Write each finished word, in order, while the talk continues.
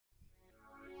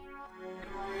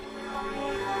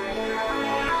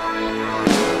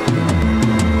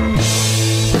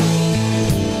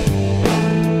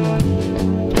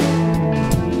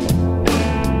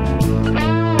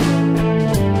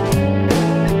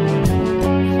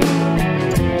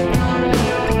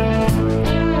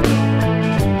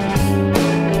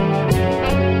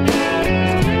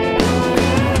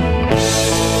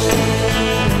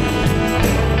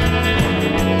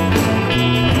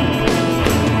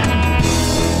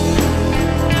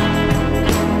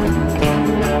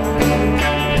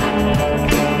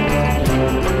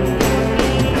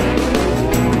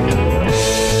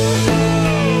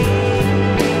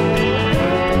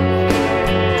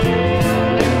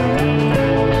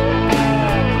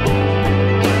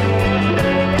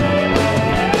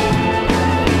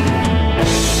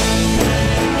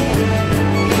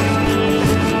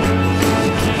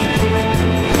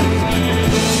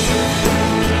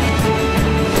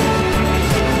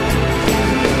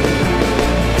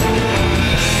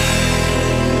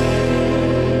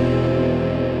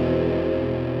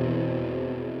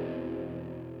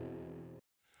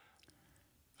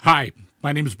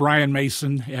My name is Brian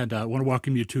Mason, and I want to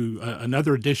welcome you to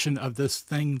another edition of this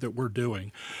thing that we're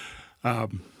doing.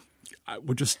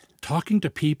 We're just talking to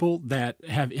people that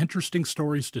have interesting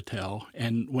stories to tell,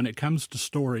 and when it comes to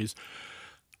stories,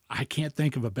 I can't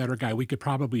think of a better guy. We could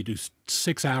probably do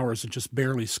 6 hours and just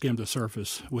barely skim the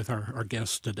surface with our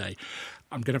guests today.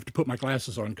 I'm going to have to put my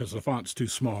glasses on because the font's too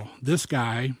small. This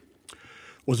guy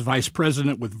was vice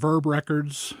president with Verb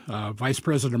Records, vice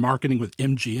president of marketing with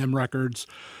MGM Records.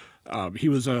 He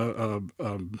was a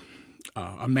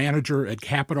manager at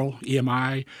Capitol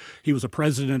EMI. He was a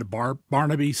president of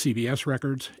Barnaby CBS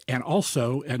Records, and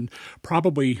also, and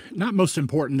probably not most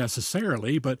important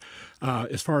necessarily, but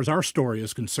as far as our story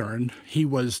is concerned, he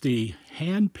was the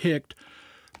hand-picked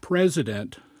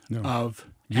president of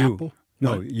Apple.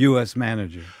 No, U.S.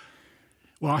 manager.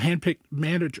 Well, handpicked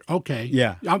manager. Okay.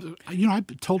 Yeah.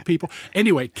 I've told people.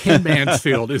 Anyway, Ken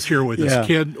Mansfield is here with us.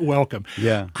 Ken, welcome.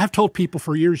 Yeah. I've told people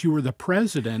for years you were the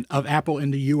president of Apple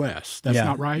in the U.S. That's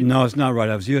not right? No, it's not right.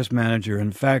 I was U.S. manager.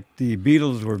 In fact, the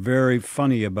Beatles were very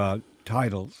funny about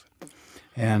titles.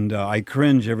 And I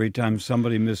cringe every time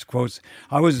somebody misquotes.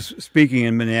 I was speaking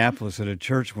in Minneapolis at a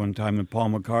church one time, and Paul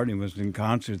McCartney was in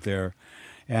concert there.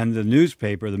 And the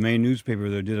newspaper, the main newspaper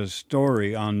there, did a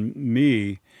story on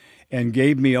me and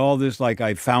gave me all this, like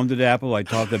I founded Apple, I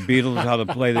taught the Beatles how to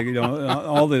play,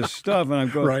 all this stuff. And I'm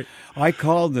going, right. I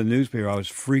called the newspaper. I was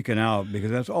freaking out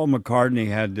because that's all McCartney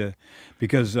had to,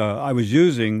 because I was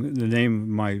using the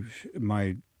name of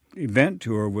my event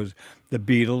tour was the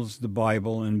Beatles, the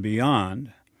Bible, and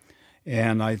Beyond.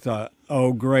 And I thought,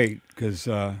 oh, great, because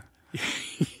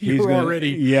you were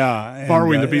already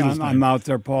borrowing the Beatles. I'm out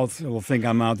there. Paul will think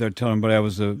I'm out there telling him, but I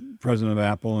was the president of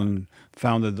Apple and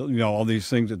founded all these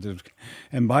things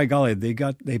and by golly,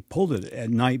 they pulled it at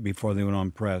night before they went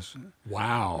on press.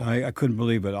 Wow. I couldn't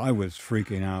believe it. I was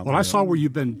freaking out. Well, I saw where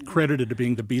you've been credited to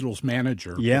being the Beatles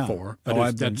manager before. But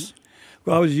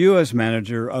I was U.S.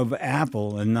 manager of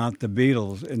Apple and not the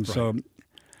Beatles, and so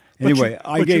anyway,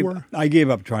 I gave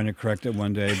up trying to correct it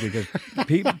one day because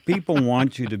people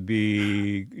want you to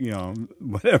be,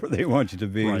 whatever they want you to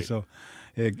be. Right. So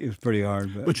it was pretty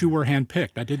hard. But you were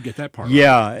handpicked. I did get that part.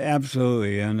 Yeah,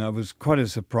 absolutely. And it was quite a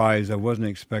surprise. I wasn't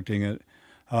expecting it.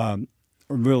 How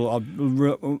it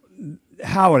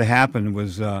happened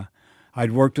was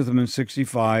I'd worked with them in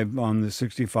 65 on the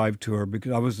 65 tour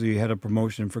because I was the head of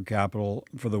promotion for Capitol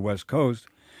for the West Coast.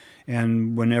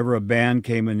 And whenever a band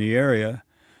came in the area,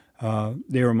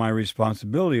 they were my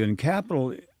responsibility. And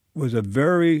Capitol was a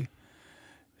very,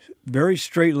 very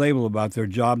straight label about their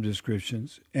job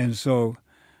descriptions. And so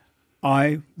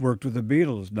I worked with the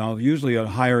Beatles. Now, usually a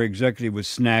higher executive would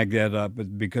snag that up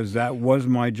because that was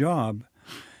my job.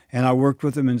 And I worked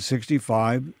with them in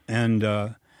 65,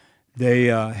 and they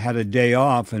had a day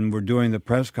off and were doing the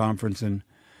press conference, and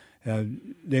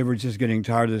they were just getting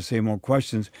tired of the same old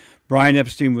questions. Brian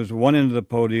Epstein was one end of the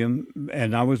podium,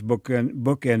 and I was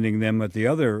bookending them at the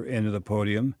other end of the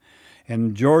podium.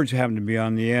 And George happened to be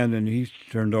on the end, and he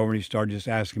turned over and he started just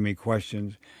asking me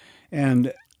questions.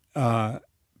 And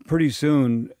pretty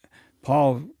soon,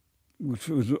 Paul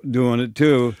was doing it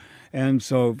too. And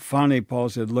so finally, Paul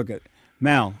said, look,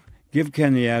 Mal, give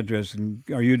Ken the address, and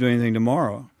are you doing anything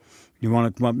tomorrow? You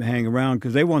want to come up and hang around?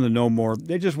 Because they wanted to know more.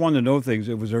 They just wanted to know things.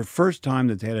 It was their first time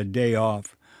that they had a day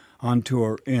off on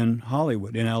tour in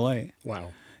Hollywood, in L.A.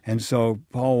 Wow. And so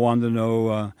Paul wanted to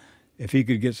know if he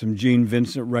could get some Gene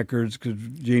Vincent records, because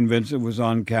Gene Vincent was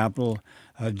on Capitol.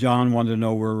 John wanted to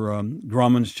know where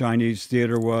Grauman's Chinese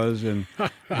Theater was, and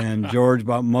George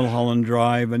about Mulholland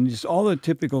Drive, and just all the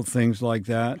typical things like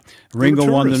that.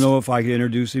 Ringo wanted to know if I could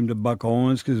introduce him to Buck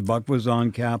Owens, because Buck was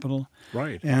on Capitol.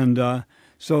 Right. And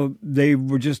so they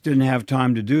just didn't have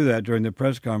time to do that during the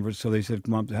press conference, so they said,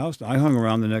 come up to the house. I hung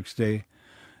around the next day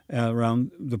around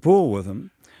the pool with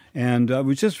them. And it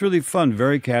was just really fun,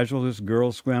 very casual. This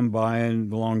girl swam by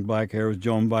and long black hair was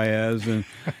Joan Baez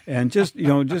and just,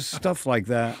 just stuff like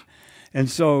that. And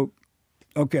so,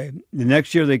 okay, the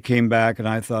next year they came back and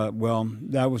I thought, well,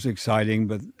 that was exciting.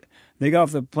 But they got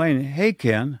off the plane, hey,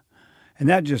 Ken. And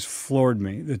that just floored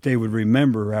me that they would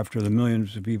remember after the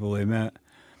millions of people they met.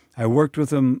 I worked with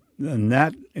them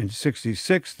in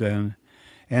 66 then,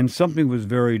 and something was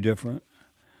very different.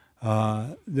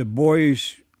 The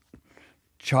boyish,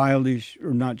 childish,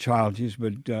 or not childish,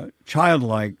 but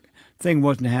childlike thing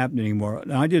wasn't happening anymore.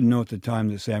 Now, I didn't know at the time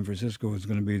that San Francisco was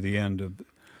going to be the end of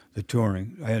the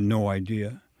touring. I had no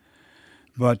idea.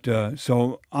 But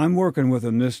so I'm working with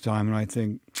them this time, and I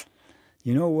think,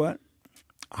 you know what?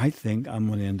 I think I'm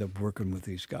going to end up working with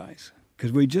these guys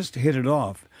because we just hit it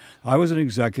off. I was an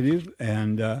executive,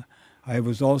 and I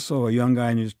was also a young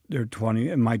guy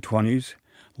in my 20s.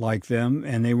 like them,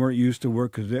 and they weren't used to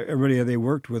work because everybody they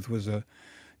worked with was a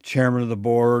chairman of the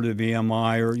board of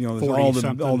EMI, or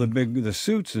all the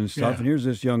suits and stuff. Yeah. And here's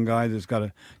this young guy that's got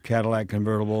a Cadillac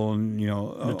convertible and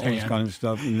all this kind of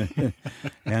stuff.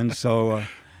 And so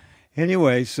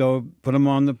anyway, so put him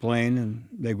on the plane and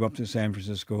they go up to San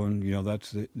Francisco, and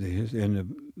that's the end of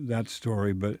that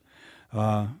story. But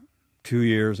 2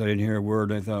 years I didn't hear a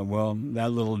word. I thought, well,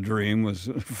 that little dream was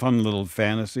a fun little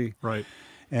fantasy. Right.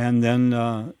 And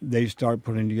then they start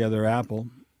putting together Apple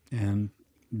and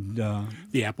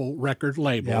the Apple record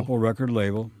label. The Apple record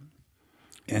label.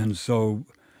 And so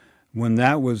when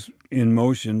that was in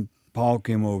motion, Paul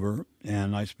came over,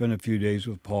 and I spent a few days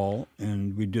with Paul,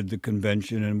 and we did the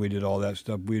convention, and we did all that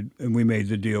stuff. And we made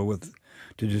the deal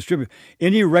to distribute.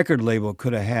 Any record label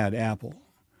could have had Apple,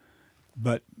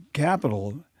 but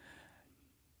Capitol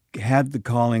had the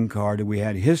calling card, and we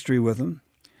had history with them.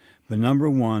 But number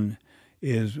one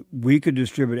is we could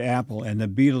distribute Apple, and the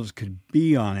Beatles could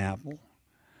be on Apple.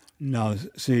 Now,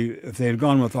 see, if they had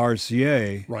gone with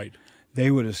RCA, right,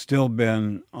 they would have still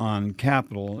been on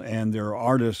Capitol, and their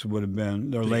artists would have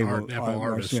been their label. Apple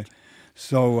artist. RCA.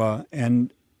 So,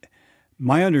 and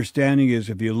my understanding is,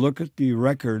 if you look at the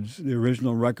records, the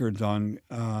original records on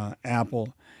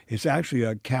Apple, it's actually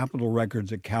a Capitol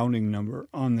Records accounting number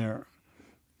on there.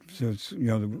 So it's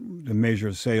the measure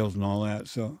of sales and all that.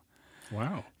 So,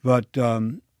 wow. But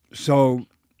so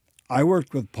I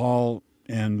worked with Paul.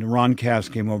 And Ron Cass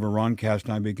came over. Ron Cass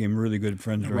and I became really good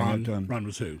friends during that time. Ron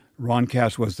was who? Ron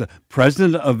Cass was the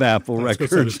president of Apple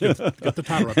Records. Get the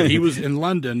title right. He was in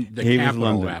London, the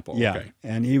capital of Apple. Yeah, okay.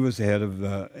 And he was the head of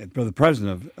the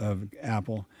president of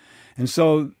Apple. And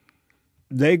so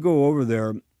they go over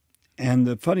there. And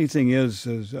the funny thing is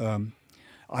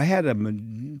I had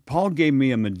Paul gave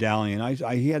me a medallion.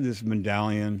 He had this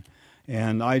medallion,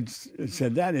 and I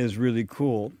said, that is really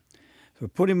cool. So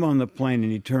put him on the plane,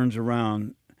 and he turns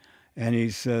around, and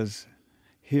he says,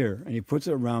 here, and he puts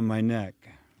it around my neck.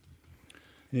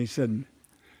 And he said,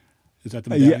 is that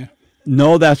the medallion? Yeah.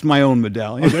 No, that's my own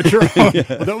medallion. Oh, that's your own. Yeah.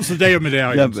 Well, that was the day of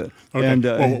medallions. Yeah, but, okay. And,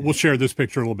 well, we'll share this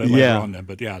picture a little bit later on then.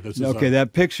 But yeah, this is okay.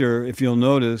 That picture, if you'll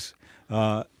notice,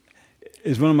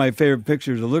 is one of my favorite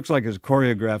pictures. It looks like it's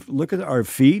choreographed. Look at our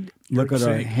feet. Look at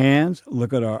our hands.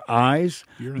 Look at our eyes.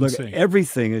 Look at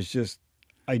everything is just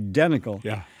identical.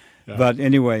 Yeah. Yeah. But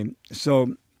anyway,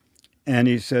 so, and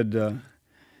he said,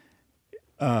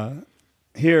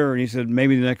 here, and he said,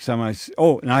 maybe the next time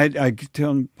and I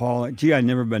tell Paul, gee, I'd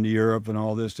never been to Europe and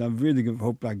all this. I really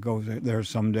hope I go there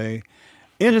someday,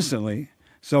 innocently.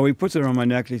 So he puts it around my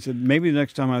neck, and he said, maybe the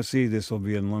next time I see this will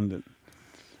be in London.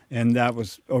 And that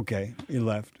was, okay, he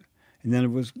left. And then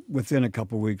it was within a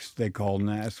couple of weeks, they called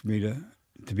and asked me to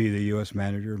be the U.S.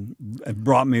 manager. It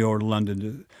brought me over to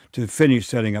London to finish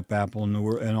setting up Apple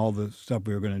and all the stuff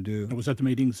we were going to do. And was that the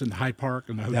meetings in Hyde Park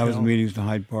and the hotel? That was the meetings in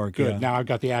Hyde Park. Good. Yeah. Now I've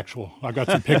got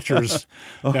some pictures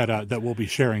that we'll be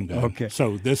sharing then. Okay.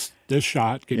 So this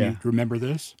shot, can you remember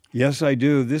this? Yes, I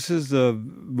do. This is the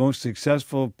most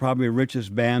successful, probably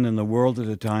richest band in the world at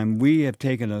the time. We have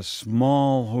taken a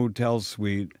small hotel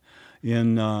suite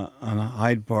on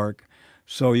Hyde Park,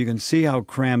 so you can see how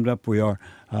crammed up we are.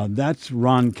 That's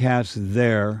Ron Cass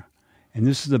there, and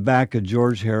this is the back of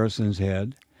George Harrison's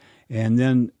head. And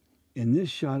then in this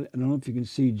shot, I don't know if you can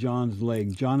see John's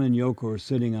leg. John and Yoko are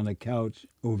sitting on a couch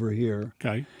over here.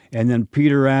 Okay. And then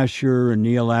Peter Asher and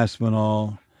Neil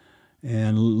Aspinall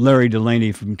and Larry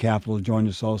Delaney from Capitol joined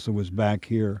us also, was back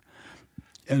here.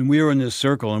 And we were in this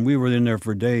circle, and we were in there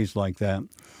for days like that.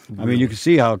 Really? I mean, you can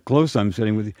see how close I'm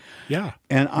sitting with you. Yeah.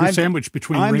 And I'm sandwiched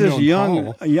between Ringo and Paul.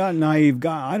 I'm this young, naive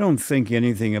guy. I don't think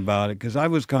anything about it because I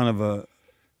was kind of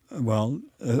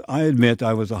I admit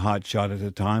I was a hot shot at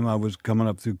the time. I was coming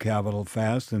up through Capitol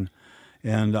fast, and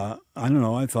I don't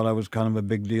know. I thought I was kind of a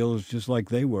big deal. It's just like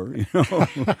they were,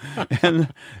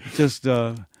 and just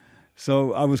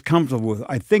so I was comfortable with it.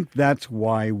 I think that's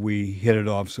why we hit it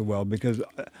off so well because,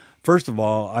 first of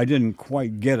all, I didn't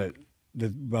quite get it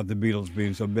about the Beatles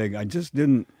being so big. I just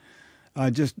didn't.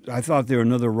 I thought they were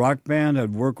another rock band.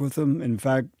 I'd work with them. In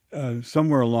fact,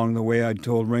 somewhere along the way, I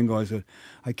told Ringo, I said,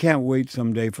 I can't wait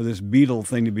someday for this Beatle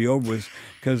thing to be over with,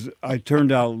 because I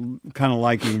turned out kind of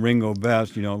liking Ringo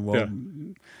best,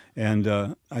 And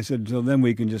I said, so then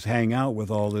we can just hang out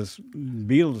with all this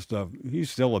Beatles stuff.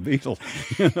 He's still a Beatle,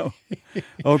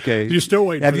 Okay. You're still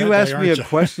waiting. Have you asked me a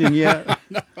question yet?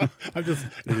 No, I'm just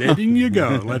letting you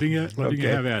go, letting you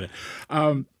have at it.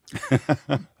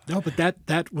 No, but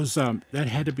that was that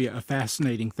had to be a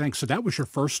fascinating thing. So that was your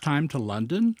first time to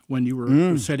London when you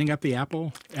were setting up the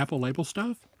Apple label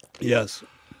stuff? Yes.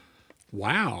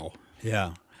 Wow.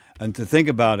 Yeah. And to think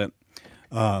about it,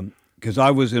 because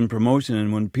I was in promotion,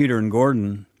 and when Peter and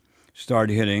Gordon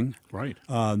started hitting, Right.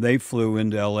 they flew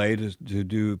into L.A. to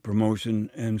do promotion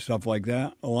and stuff like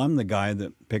that. Well, I'm the guy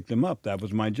that picked them up. That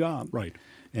was my job. Right.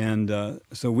 And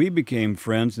so we became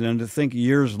friends. And then to think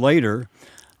years later,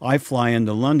 I fly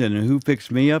into London, and who picks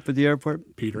me up at the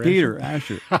airport? Peter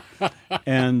Asher.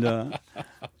 And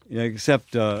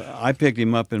except I picked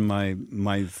him up in my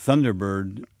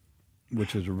Thunderbird,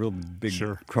 which was a real big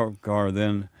car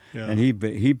then. Yeah. And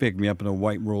he picked me up in a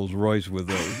white Rolls Royce with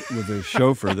a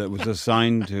chauffeur that was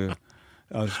assigned to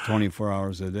us 24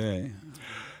 hours a day.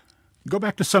 Go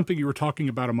back to something you were talking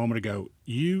about a moment ago.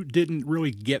 You didn't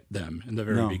really get them in the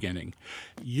very beginning.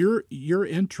 Your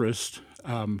interest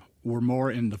were more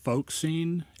in the folk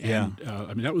scene. And,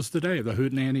 I mean, that was the day of the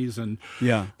hootenannies and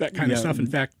that kind of stuff. In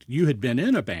fact, you had been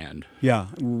in a band. Yeah.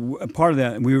 Part of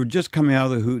that, we were just coming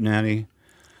out of the hootenanny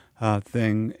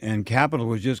thing, and Capitol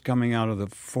was just coming out of the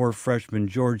four freshmen,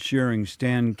 George Shearing,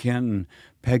 Stan Kenton,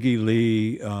 Peggy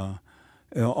Lee,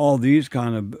 all these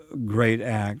kind of great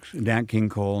acts, Nat King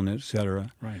Cole and et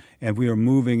cetera. Right. And we were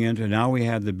moving into, now we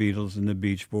had the Beatles and the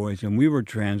Beach Boys, and we were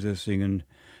transitioning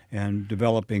and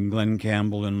developing Glenn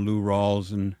Campbell and Lou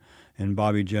Rawls and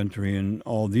Bobby Gentry and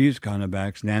all these kind of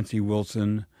acts, Nancy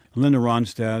Wilson, Linda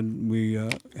Ronstadt. We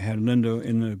had Linda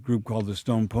in a group called the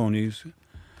Stone Ponies.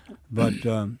 But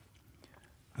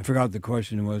I forgot what the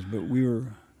question was, but we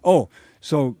were... Oh,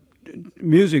 so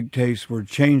music tastes were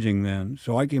changing then.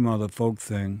 So I came out of the folk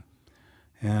thing.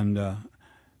 And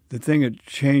the thing that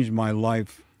changed my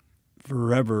life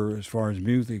forever as far as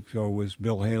music go was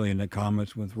Bill Haley and the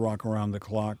Comets with Rock Around the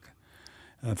Clock.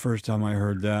 First time I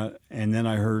heard that. And then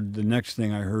I heard the next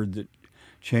thing I heard that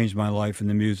changed my life in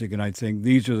the music. And I think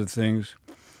these are the things,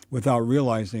 without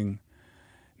realizing,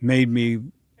 made me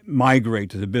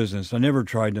migrate to the business. I never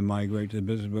tried to migrate to the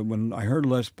business, but when I heard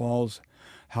Les Paul's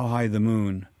How High the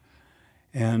Moon,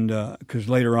 and because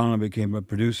later on I became a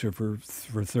producer for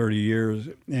 30 years,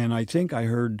 and I think I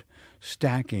heard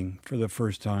stacking for the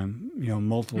first time,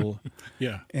 multiple.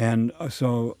 Yeah. And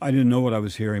so I didn't know what I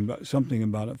was hearing, but something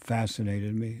about it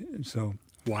fascinated me. And so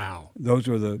wow, those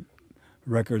were the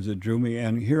records that drew me.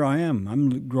 And here I am.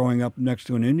 I'm growing up next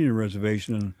to an Indian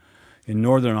reservation in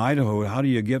northern Idaho. How do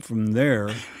you get from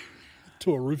there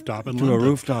to a rooftop in to London? a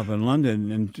rooftop in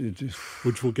London? And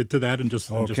which we'll get to that in just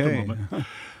a moment.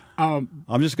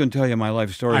 I'm just going to tell you my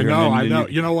life story. I know.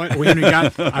 You know what?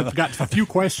 I've got a few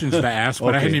questions to ask,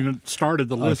 but I hadn't even started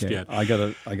the list yet. I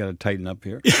gotta tighten up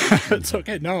here. It's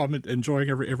okay. No, I'm enjoying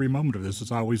every moment of this,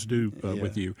 as I always do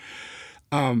with you.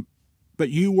 But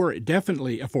you were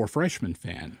definitely a Four Freshmen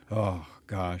fan. Oh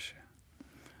gosh,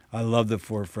 I love the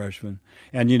Four Freshmen,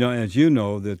 and as you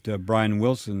know, that Brian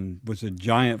Wilson was a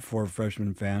giant Four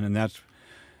Freshmen fan, and that's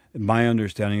my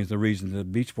understanding is the reason the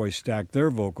Beach Boys stacked their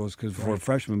vocals, because Four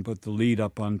Freshmen put the lead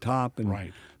up on top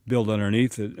and build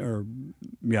underneath it.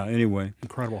 Anyway,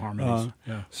 incredible harmonies.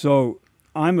 So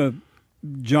I'm a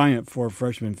giant Four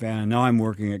Freshmen fan, and now I'm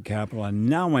working at Capitol, and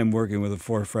now I'm working with a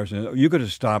Four Freshmen. You could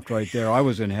have stopped right there. I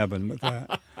was in heaven with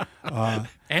that.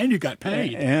 And you got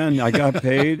paid. And I got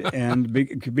paid and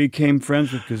became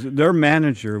friends with, because their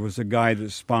manager was the guy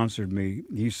that sponsored me.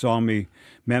 He saw me,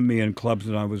 met me in clubs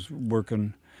that I was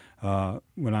working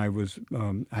when I was,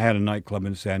 I had a nightclub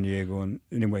in San Diego, and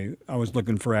anyway, I was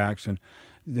looking for acts, and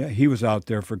he was out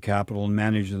there for Capitol and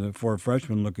managing the Four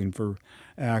Freshmen looking for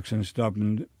acts and stuff.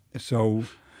 And so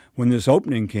when this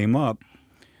opening came up,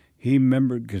 he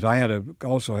remembered, because I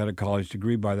also had a college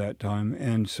degree by that time,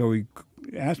 and so he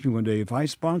asked me one day, if I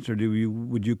sponsored you,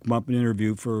 would you come up and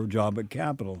interview for a job at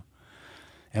Capitol?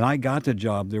 And I got the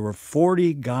job. There were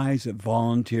 40 guys that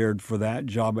volunteered for that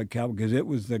job at Capitol, because it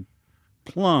was the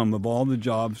plum of all the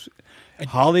jobs.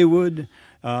 Hollywood,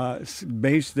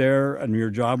 based there, and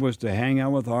your job was to hang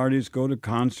out with artists, go to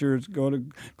concerts, go to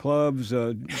clubs,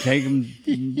 take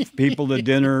people to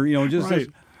dinner, just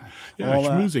all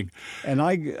that. And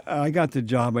I got the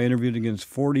job. I interviewed against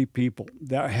 40 people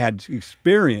that had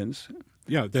experience.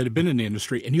 Yeah, that had been in the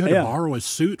industry, and you had to borrow a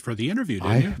suit for the interview,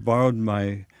 didn't you? I borrowed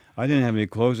I didn't have any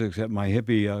clothes except my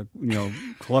hippie,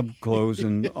 club clothes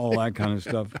and all that kind of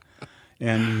stuff.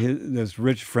 And this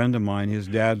rich friend of mine, his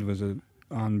dad was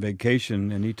on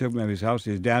vacation, and he took me to his house.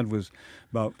 His dad was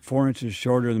about 4 inches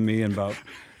shorter than me and about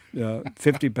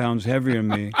 50 pounds heavier than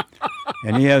me.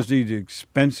 And he has these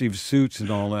expensive suits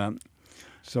and all that.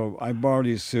 So I borrowed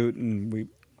his suit, and we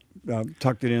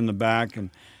tucked it in the back and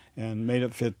made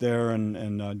it fit there,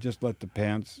 and just let the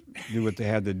pants do what they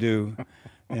had to do.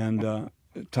 And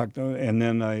and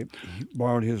then I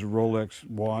borrowed his Rolex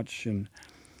watch, and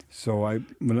So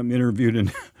when I'm interviewed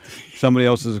in somebody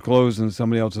else's clothes and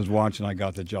somebody else's watch, and I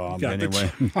got the job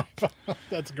anyway.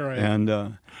 That's great.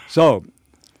 And so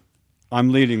I'm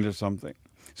leading to something.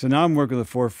 So now I'm working with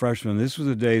the 4 freshmen. This was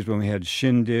the days when we had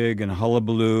Shindig and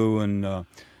Hullabaloo and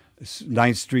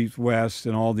 9th Street West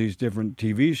and all these different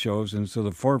TV shows. And so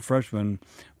the 4 freshmen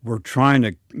were trying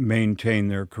to maintain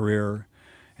their career.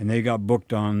 And they got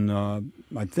booked on,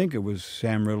 I think it was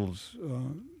Sam Riddle's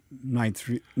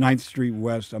 9th Street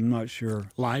West. I'm not sure.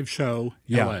 Live show,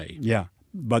 L.A. Yeah,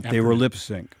 but they were lip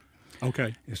sync.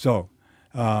 Okay. So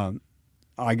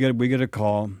we get a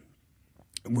call.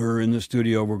 We're in the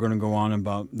studio. They're going to go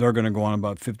on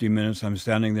about 50 minutes. I'm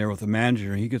standing there with the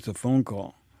manager. He gets a phone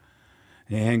call.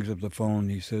 And he hangs up the phone.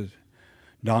 He says,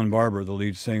 Don Barber, the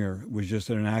lead singer, was just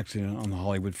in an accident on the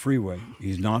Hollywood freeway.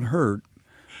 He's not hurt,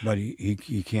 but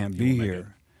he can't be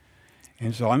here.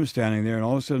 And so I'm standing there, and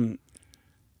all of a sudden,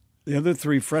 the other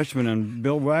 3 freshmen and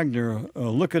Bill Wagner are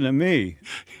looking at me.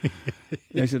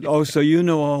 They said, "Oh, so you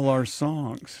know all our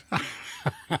songs,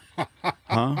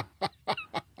 huh?"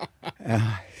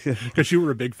 Because you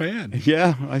were a big fan.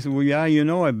 Yeah. I said, "Well, yeah, you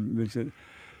know." I said,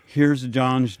 "Here's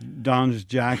Don's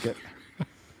jacket."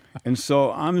 And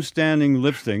so I'm standing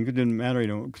lip sync. It didn't matter,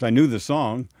 because I knew the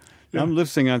song. Yeah. I'm lip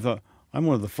syncing. I thought, I'm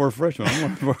one of the 4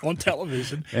 freshmen. On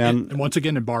television. And once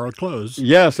again in borrowed clothes.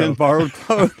 Yes, in borrowed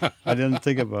clothes. I didn't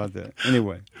think about that.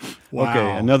 Anyway. Wow.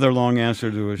 Okay, another long answer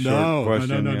to a short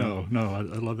question. No. I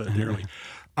love that dearly.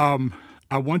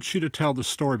 I want you to tell the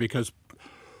story because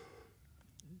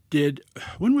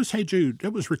when was Hey Jude?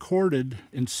 That was recorded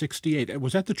in 1968.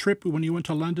 Was that the trip when you went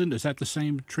to London? Is that the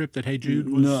same trip that Hey Jude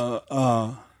was?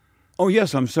 No. Oh,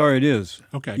 yes, I'm sorry, it is.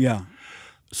 Okay. Yeah.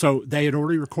 So they had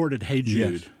already recorded Hey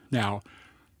Jude. Yes. Now,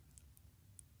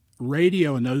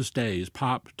 radio in those days,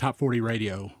 top 40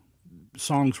 radio,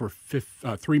 songs were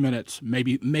 3 minutes,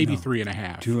 maybe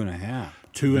 3.5. 2.5.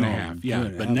 2.5, yeah.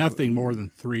 But nothing more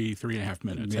than 3.5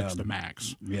 minutes. Yeah. That's the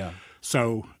max. Yeah.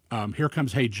 So here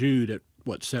comes Hey Jude at,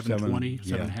 7:20,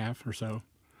 7.5 or so.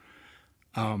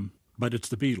 But it's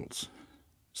the Beatles.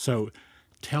 So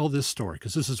tell this story,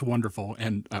 because this is wonderful.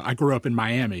 And I grew up in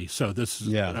Miami, so this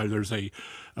is, there's a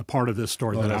part of this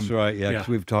story that's right, because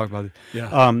we've talked about it.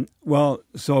 Yeah. Well,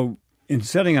 so in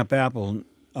setting up Apple,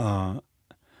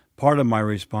 part of my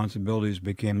responsibilities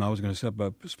became I was going to set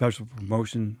up a special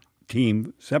promotion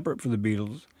team separate for the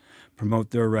Beatles, promote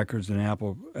their records and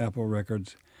Apple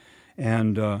records.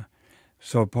 And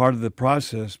so part of the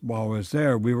process while I was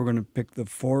there, we were going to pick the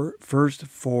first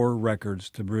 4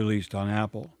 records to be released on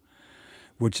Apple,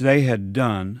 which they had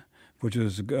done, which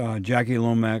was Jackie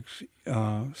Lomax,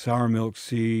 Sour Milk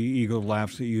Sea, Eagle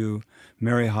Laughs at You,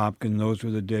 Mary Hopkin, Those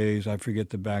Were the Days, I Forget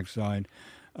the Backside,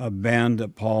 a band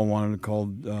that Paul wanted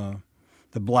called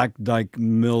the Black Dyke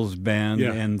Mills Band,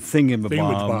 and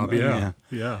Thingamabob.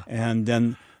 Yeah. And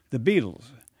then the Beatles.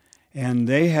 And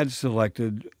they had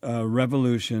selected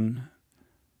Revolution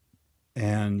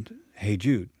and Hey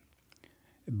Jude.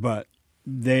 But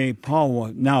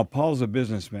Paul's a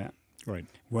businessman. Right.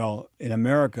 Well, in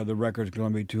America, the record's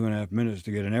going to be 2.5 minutes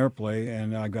to get an airplay,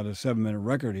 and I got a 7-minute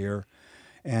record here.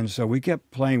 And so we kept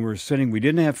playing. We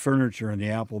didn't have furniture in the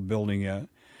Apple building yet.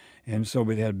 And so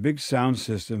we had a big sound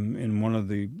system in one of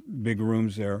the big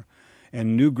rooms there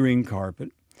and new green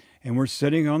carpet. And we're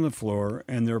sitting on the floor,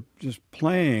 and they're just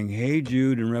playing Hey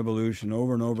Jude and Revolution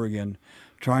over and over again,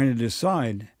 trying to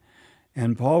decide.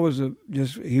 And Paul was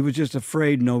just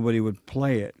afraid nobody would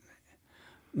play it.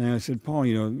 And I said, Paul,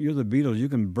 you're the Beatles. You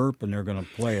can burp and they're going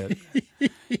to play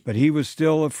it. But he was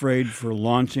still afraid for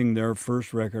launching their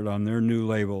first record on their new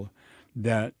label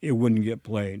that it wouldn't get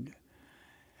played.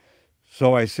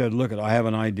 So I said, look, I have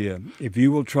an idea. If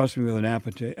you will trust me with an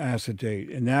acetate,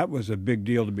 and that was a big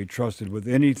deal to be trusted with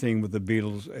anything with the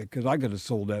Beatles, because I could have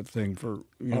sold that thing for,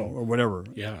 or whatever.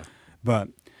 Yeah.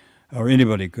 Or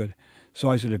anybody could.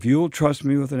 So I said, if you will trust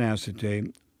me with an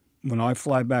acetate, when I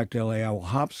fly back to L.A., I will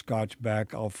hopscotch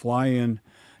back. I'll fly in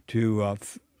to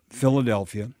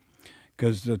Philadelphia,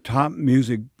 because the top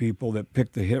music people that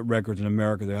pick the hit records in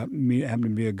America, there happened to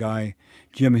be a guy,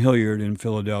 Jim Hilliard in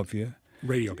Philadelphia.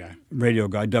 Radio guy,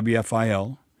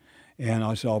 WFIL. And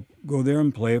I said, I'll go there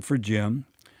and play it for Jim.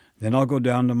 Then I'll go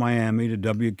down to Miami to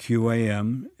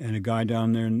WQAM, and a guy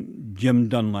down there, Jim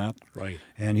Dunlap. Right.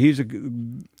 And he's a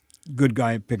good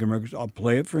guy at picking records. I'll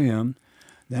play it for him.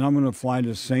 Then I'm going to fly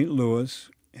to St. Louis,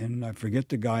 and I forget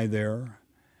the guy there.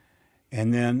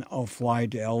 And then I'll fly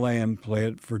to L.A. and play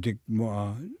it for Dick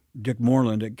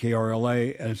Moreland at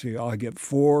KRLA. And see, I'll get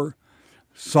 4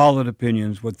 solid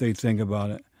opinions, what they think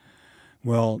about it.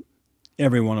 Well,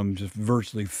 every one of them just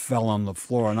virtually fell on the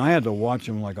floor. And I had to watch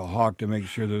them like a hawk to make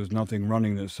sure there was nothing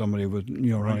running, that somebody was,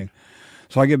 running.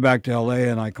 So I get back to L.A.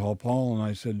 and I call Paul and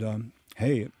I said,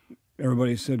 hey,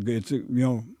 everybody said, it's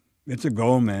a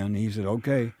go, man. He said,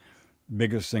 okay.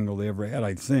 Biggest single they ever had,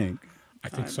 I think. I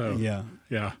think so. Yeah.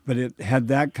 Yeah. But it had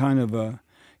that kind of a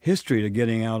history to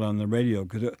getting out on the radio.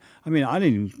 Because,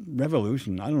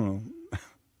 Revolution, I don't know.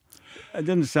 It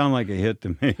didn't sound like a hit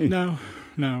to me. No.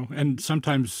 And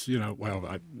sometimes,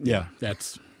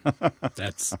 that's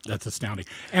astounding.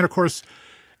 And, of course,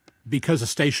 because a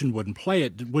station wouldn't play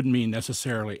it, wouldn't mean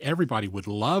necessarily everybody would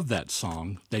love that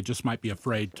song. They just might be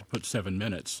afraid to put 7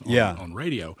 minutes on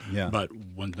radio. Yeah. But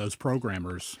when those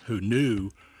programmers who knew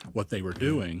what they were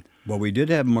doing... Well, we did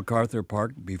have MacArthur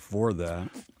Park before that.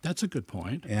 That's a good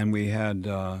point. And we had,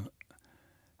 what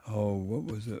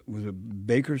was it? Was it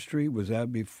Baker Street? Was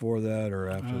that before that or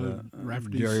after that?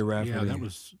 Jerry Rafferty. Yeah, that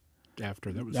was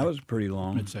after. That was pretty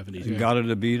long. Mid-'70s. Yeah. Gata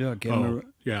de Vida, I can't remember.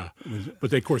 Yeah. But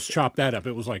they, of course, chopped that up.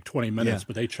 It was like 20 minutes,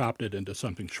 but they chopped it into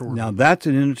something shorter. Now, that's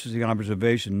an interesting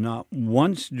observation. Not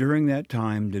once during that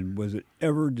time was it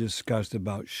ever discussed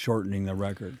about shortening the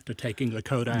record. To taking the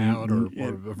coda out or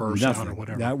a verse out or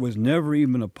whatever. That was never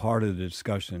even a part of the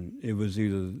discussion. It was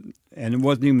either, and it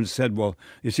wasn't even said, well,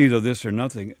 it's either this or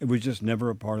nothing. It was just never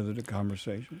a part of the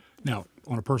conversation. Now,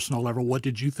 on a personal level, what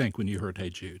did you think when you heard Hey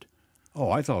Jude?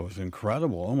 Oh, I thought it was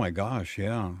incredible. Oh, my gosh,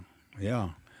 yeah.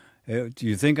 Do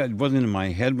you think it wasn't in my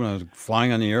head when I was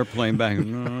flying on the airplane back?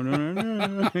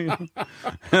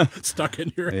 Stuck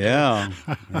in your head.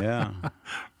 Yeah.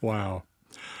 Wow.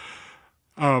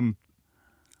 While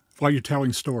you're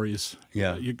telling stories,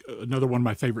 another one of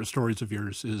my favorite stories of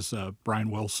yours is Brian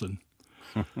Wilson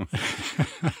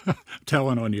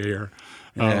telling on you here.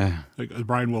 The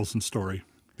Brian Wilson story,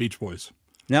 Beach Boys.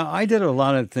 Now, I did a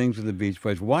lot of things with the Beach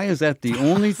Boys. Why is that the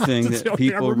only thing that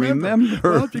people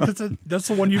remember? Well, because that's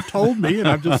the one you told me, and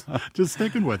I'm just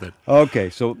sticking with it. Okay,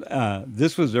 so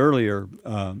this was earlier.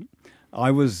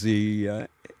 I was the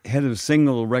head of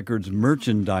Single Records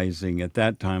merchandising at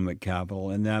that time at Capitol,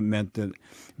 and that meant that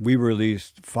we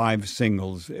released 5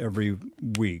 singles every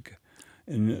week,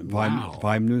 and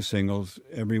five new singles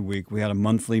every week. We had a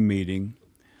monthly meeting,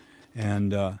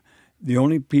 and the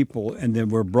only people, and they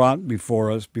were brought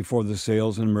before us, before the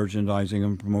sales and merchandising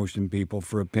and promotion people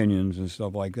for opinions and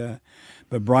stuff like that.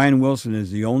 But Brian Wilson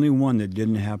is the only one that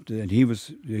didn't have to, and he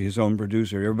was his own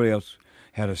producer. Everybody else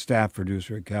had a staff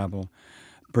producer at Capitol,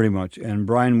 pretty much. And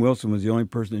Brian Wilson was the only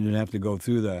person that didn't have to go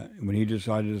through that. When he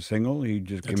decided a single, he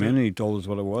just came in and he told us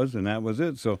what it was, and that was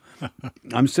it. So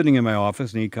I'm sitting in my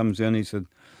office, and he comes in, he said,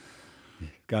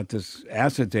 got this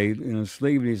acetate in his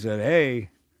sleeve, and he said, hey,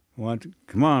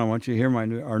 come on, I want you to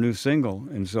hear our new single.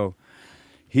 And so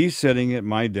he's sitting at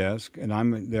my desk, and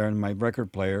I'm there, and my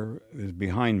record player is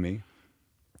behind me.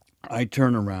 I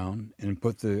turn around and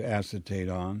put the acetate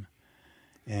on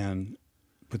and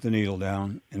put the needle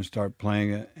down and start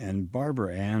playing it, and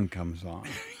Barbara Ann comes on.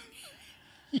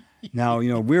 Now,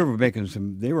 they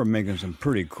were making some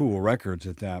pretty cool records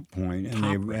at that point.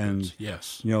 And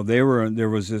yes. There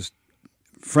was this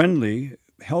friendly,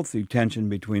 healthy tension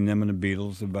between them and the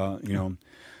Beatles about,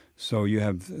 so you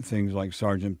have things like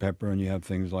Sgt. Pepper, and you have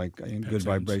things like Good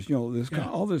Vibration, all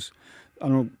this,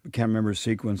 can't remember a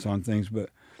sequence on things, but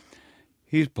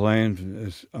he's playing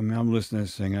this, I'm listening to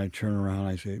this thing, and I turn around,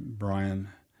 I say, Brian,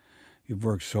 you've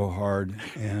worked so hard,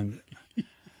 and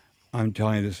I'm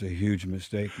telling you, this is a huge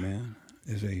mistake, man.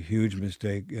 It's a huge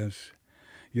mistake. Yes,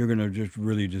 you're going to just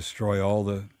really destroy all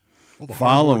the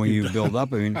following you build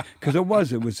up. I mean, because it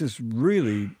was this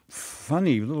really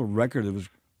funny little record that was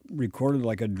recorded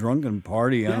like a drunken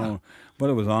party. I don't know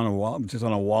what it was on a wall, just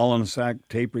on a wall on a sack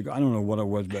tape recorder. I don't know what it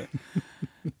was, but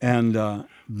and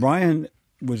Brian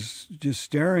was just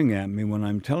staring at me when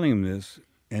I'm telling him this,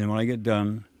 and when I get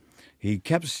done, he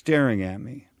kept staring at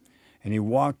me, and he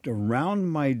walked around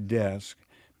my desk,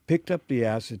 picked up the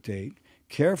acetate,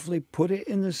 carefully put it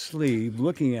in the sleeve,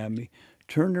 looking at me,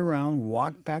 turned around,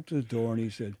 walked back to the door, and he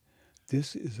said,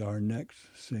 "This is our next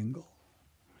single,"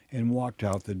 and walked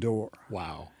out the door.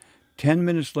 Wow. 10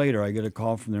 minutes later, I get a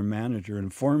call from their manager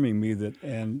informing me that,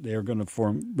 and they're going to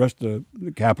inform the rest of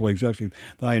the Capitol executive,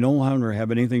 that I no longer have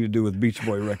anything to do with Beach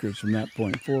Boy records from that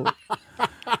point forward.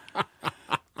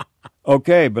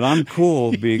 Okay, but I'm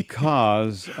cool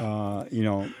because,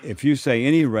 if you say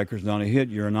any record's not a hit,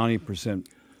 you're a 90%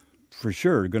 for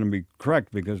sure going to be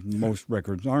correct, because most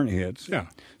records aren't hits. Yeah.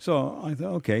 So I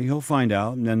thought, okay, he'll find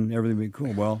out, and then everything will be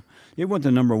cool. Well, it went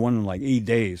to number one in like 8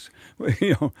 days,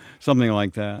 something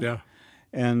like that. Yeah.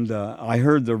 And I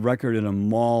heard the record in a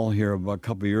mall here about a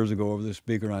couple of years ago over the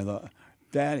speaker, and I thought,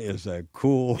 that is a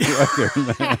cool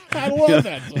record, man. I love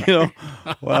that song. You know,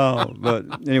 wow.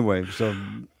 But anyway, so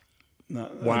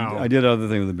Wow. I did other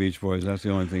things with the Beach Boys. That's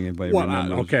the only thing anybody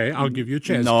remembers. Okay, I'll give you a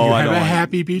chance. No, Do you I have don't. a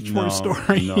happy Beach Boys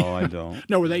story? No, I don't.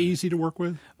 No, were they easy to work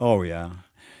with? Oh, yeah.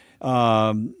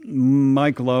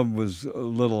 Mike Love was a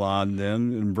little odd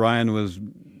then, and Brian was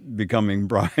becoming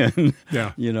Brian.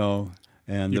 Yeah. You know,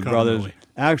 and You the caught 'em brothers, early.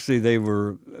 actually, they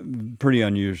were pretty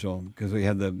unusual because we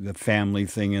had the family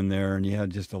thing in there, and you had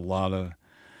just a lot of,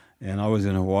 and I was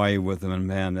in Hawaii with them, and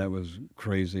man, that was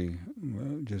crazy.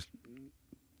 Just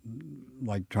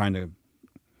like trying to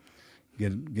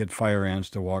get fire ants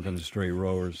to walk on the straight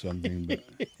row or something. But,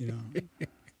 you know,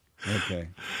 okay.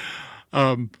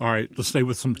 All right, let's stay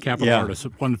with some Capitol Yeah. artists.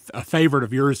 A favorite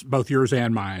of yours, both yours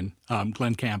and mine,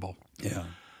 Glenn Campbell. Yeah.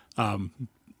 I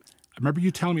remember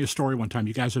you telling me a story one time.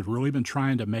 You guys had really been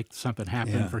trying to make something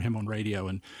happen Yeah. for him on radio,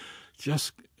 and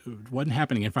just wasn't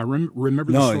happening. If I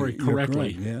remember the No, story you're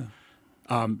correctly, correct,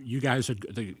 yeah. you guys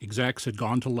the execs had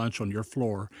gone to lunch on your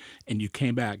floor, and you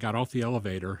came back, got off the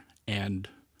elevator, and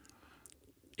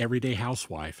Everyday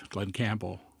Housewife, Glenn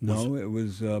Campbell. No, it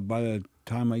was by the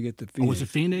time I get to Phoenix. Oh, was it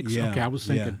Phoenix? Yeah, Okay, I was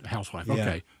thinking yeah. Housewife. Yeah.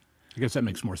 Okay. I guess that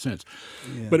makes more sense.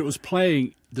 Yeah. But it was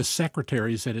playing the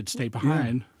secretaries that had stayed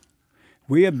behind.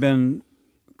 We had been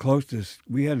close to,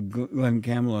 we had Glenn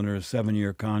Campbell under a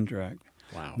 7-year contract.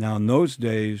 Wow. Now, in those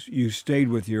days, you stayed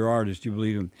with your artist, you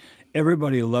believed him.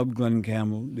 Everybody loved Glenn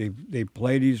Campbell. They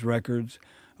played his records.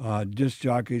 Disc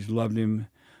jockeys loved him.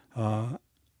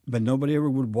 But nobody ever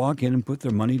would walk in and put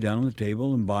their money down on the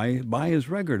table and buy his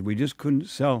record. We just couldn't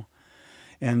sell.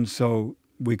 And so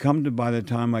we come to, by the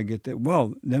time I get there,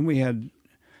 well, then we had,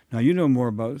 now you know more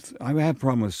about, I had a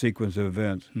problem with sequence of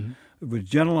events. Mm-hmm. It was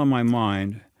Gentle on My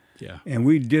Mind, Yeah. and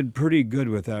we did pretty good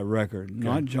with that record.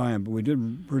 Not giant, but we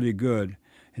did pretty good.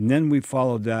 And then we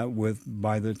followed that with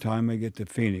By the Time I Get to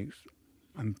Phoenix.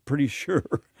 I'm pretty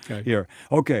sure Okay. here.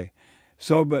 Okay,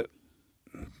 so, but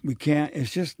we can't, it's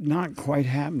just not quite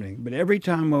happening. But every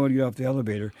time I would get off the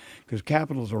elevator, because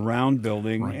Capitol's a round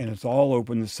building Right. and it's all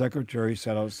open, the secretary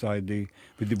sat outside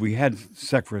we had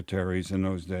secretaries in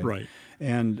those days. Right.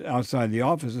 And outside the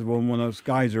offices, when those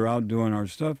guys are out doing our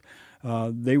stuff,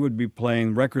 they would be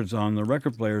playing records on the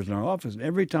record players in our office. And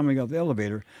every time I got off the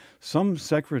elevator, some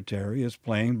secretary is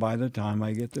playing By the Time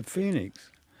I Get to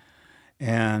Phoenix.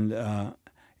 And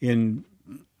in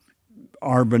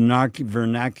our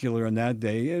vernacular in that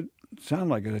day, it sounded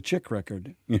like a chick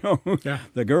record, you know. Yeah.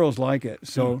 The girls like it.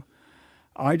 So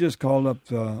I just called up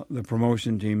the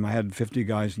promotion team. I had 50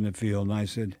 guys in the field, and I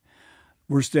said,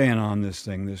 we're staying on this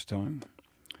thing this time.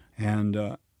 And,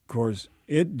 of course,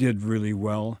 it did really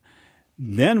well.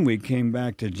 Then we came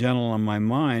back to Gentle on My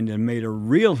Mind and made a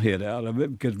real hit out of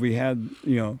it because we had,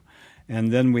 you know,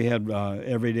 and then we had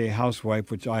Everyday Housewife,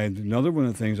 which another one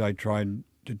of the things I tried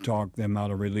to talk them out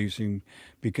of releasing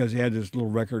because he had this little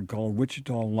record called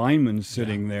Wichita Lineman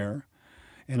sitting there.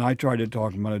 And I tried to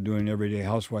talk him out of doing Everyday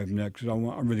Housewife next. I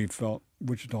really felt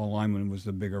Wichita Lineman was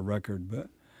the bigger record. But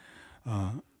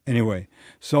anyway,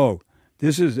 so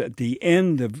this is at the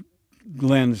end of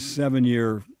Glenn's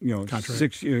 7-year, you know, Contract.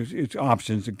 6 years. It's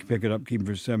options to pick it up, keep it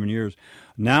for 7 years.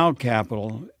 Now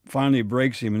Capitol finally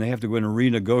breaks him, and they have to go in and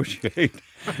renegotiate.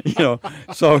 You know,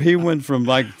 so he went from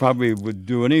like probably would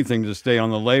do anything to stay on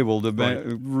the label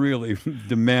to really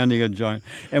demanding a giant.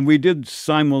 And we did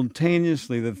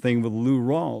simultaneously the thing with Lou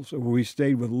Rawls. We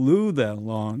stayed with Lou that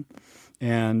long,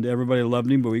 and everybody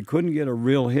loved him, but we couldn't get a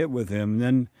real hit with him. And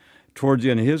then towards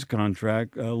the end of his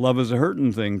contract, Love Is a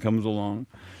Hurtin' thing comes along.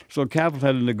 So Capitol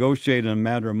had to negotiate in a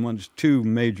matter of months 2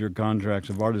 major contracts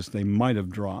of artists they might have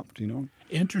dropped, you know.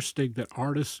 Interesting that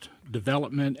artist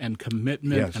development and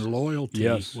commitment Yes. and loyalty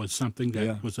Yes. was something that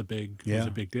Yeah. was a big Yeah.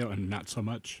 deal, and not so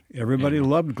much. Everybody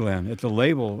loved Glenn at the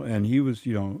label, and he was,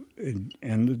 you know,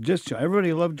 and just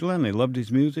everybody loved Glenn. They loved his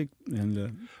music,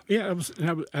 and Yeah,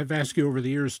 I've asked you over the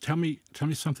years. Tell me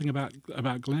something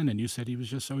about Glenn, and you said he was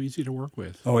just so easy to work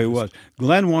with. oh, he was.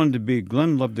 Glenn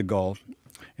loved to golf,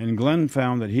 and Glenn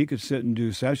found that he could sit and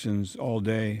do sessions all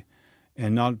day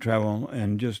and not travel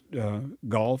and just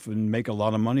golf and make a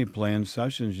lot of money playing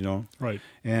sessions, you know. Right.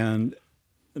 And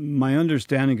my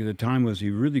understanding at the time was he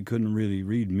really couldn't really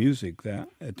read music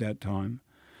at that time.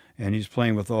 And he's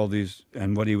playing with all these,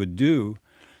 and what he would do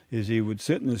is he would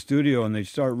sit in the studio and they'd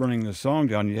start running the song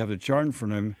down. You'd have the chart in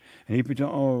front of him, and he'd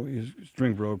pretend, oh, his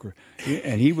string broke.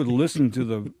 And he would listen to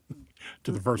the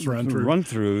first run through.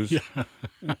 run-throughs,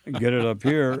 get it up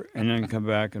here, and then come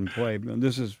back and play. And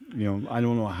this is, you know, I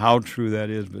don't know how true that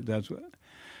is, but that's what.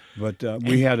 But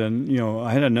we had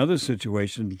I had another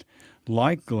situation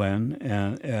like Glenn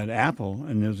at Apple,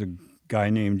 and there's a guy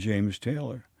named James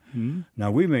Taylor,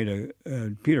 Now,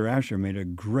 Peter Asher made a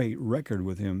great record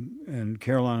with him, and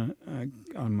Caroline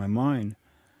on my mind,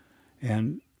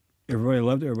 and everybody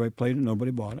loved it, everybody played it,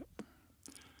 nobody bought it.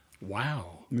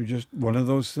 Wow. It was just one of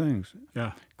those things. Yeah.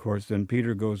 Of course, then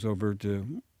Peter goes over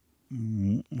to,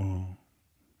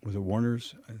 was it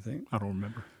Warner's, I think? I don't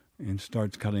remember. And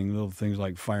starts cutting little things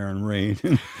like Fire and Rain.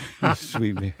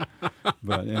 Sweet me.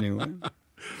 But anyway.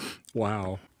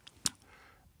 Wow.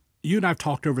 You and I have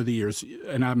talked over the years,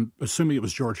 and I'm assuming it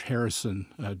was George Harrison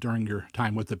during your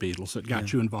time with the Beatles that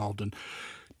got you involved in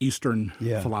Eastern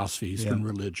philosophy, Eastern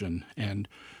religion, and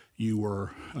you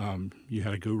were you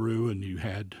had a guru, and you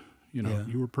had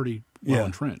you were pretty well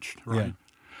entrenched, right?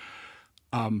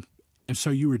 Yeah. And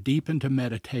so you were deep into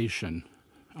meditation.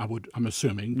 I'm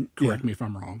assuming. Correct me if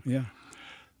I'm wrong. Yeah.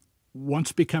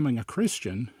 Once becoming a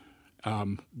Christian,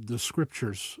 the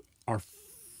scriptures are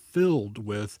filled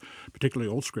with,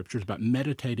 particularly old scriptures, about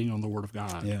meditating on the Word of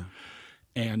God. Yeah.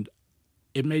 And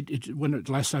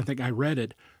last time I think I read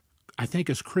it, I think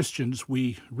as Christians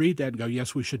we read that and go,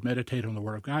 yes, we should meditate on the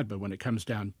Word of God, but when it comes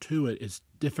down to it, it's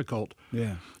difficult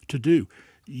to do.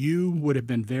 You would have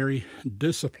been very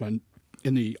disciplined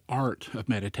in the art of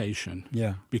meditation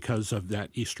because of that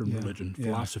Eastern religion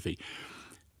philosophy.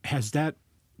 Has that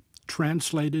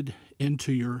translated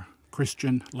into your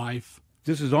Christian life?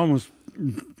 This is almost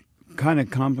kind of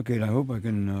complicated. I hope I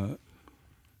can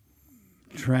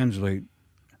translate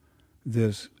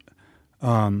this.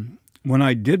 When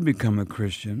I did become a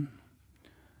Christian,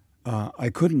 I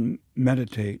couldn't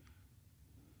meditate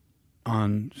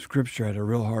on Scripture. I had a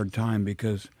real hard time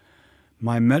because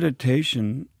my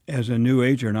meditation as a New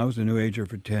Ager, and I was a New Ager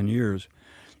for 10 years,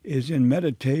 is in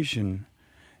meditation,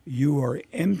 you are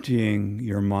emptying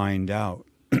your mind out.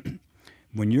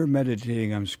 When you're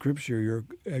meditating on Scripture,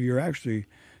 you're actually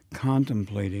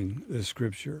contemplating the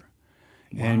Scripture,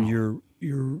 and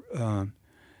you're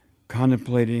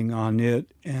contemplating on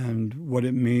it and what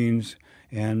it means,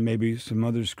 and maybe some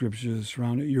other scriptures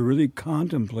around it. You're really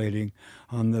contemplating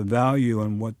on the value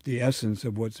and what the essence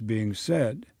of what's being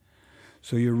said.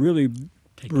 So you're really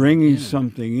bringing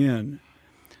something in.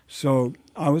 So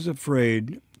I was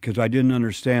afraid, because I didn't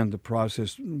understand the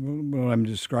process, what I'm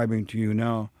describing to you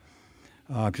now,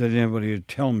 because I didn't have anybody to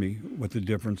tell me what the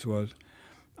difference was.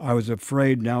 I was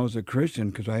afraid now as a Christian,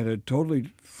 because I had to totally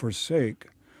forsake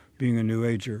being a New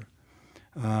Ager.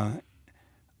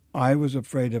 I was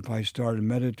afraid if I started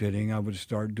meditating, I would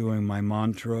start doing my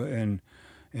mantra and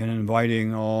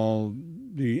inviting all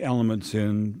the elements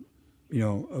in,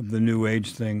 of the New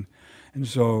Age thing. And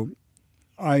so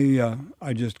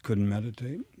I just couldn't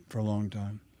meditate for a long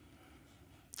time.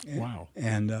 Wow.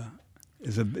 And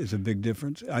is a big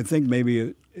difference. I think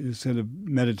maybe instead of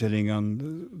meditating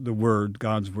on the Word,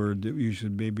 God's Word, that you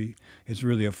should it's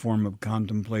really a form of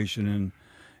contemplation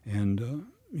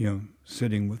and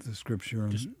sitting with the Scripture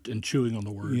and chewing on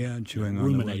the Word. Yeah, chewing on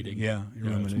ruminating. The Word. Yeah,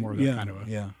 ruminating. It's more of that kind of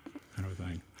a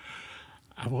thing.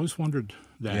 I've always wondered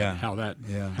how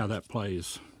that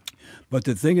plays. But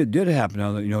the thing that did happen,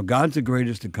 now, God's the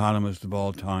greatest economist of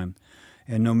all time,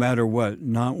 and no matter what,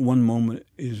 not one moment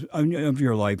of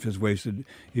your life is wasted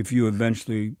if you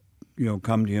eventually,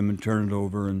 come to Him and turn it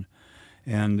over, and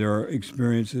there are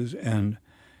experiences. And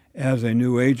as a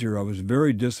New Ager, I was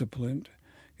very disciplined.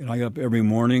 And I got up every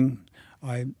morning.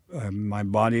 My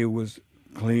body was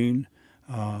clean.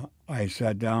 I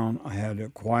sat down. I had a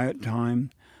quiet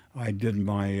time. I did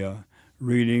my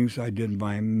readings. I did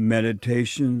my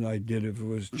meditation. I did, if it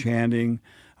was chanting.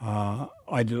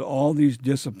 I did all these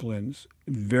disciplines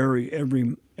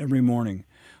every morning.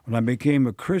 When I became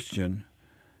a Christian,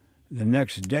 the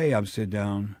next day I'd sit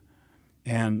down,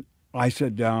 and I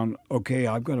sat down. Okay,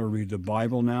 I've got to read the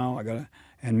Bible now.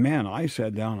 And man, I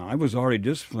sat down. I was already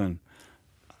disciplined.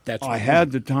 I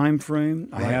had the time frame.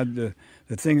 Right. I had the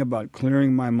thing about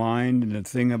clearing my mind, and the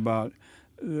thing about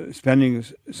spending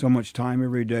so much time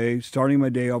every day, starting my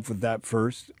day off with that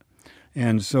first.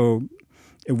 And so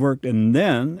it worked. And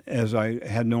then, as I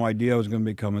had no idea I was going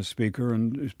to become a speaker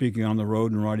and speaking on the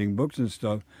road and writing books and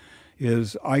stuff,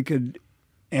 is I could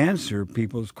answer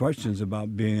people's questions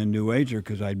about being a New Ager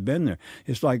because I'd been there.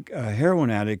 It's like a heroin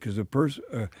addict is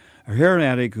a heroin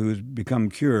addict who's become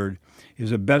cured is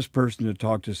the best person to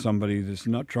talk to somebody that's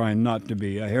not trying not to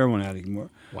be a heroin addict more.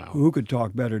 Wow. Who could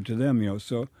talk better to them,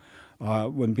 So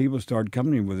when people start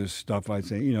coming with this stuff, I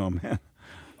say, man,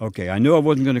 okay, I knew I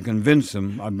wasn't going to convince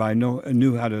them. I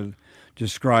knew how to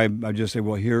describe. I just say,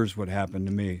 well, here's what happened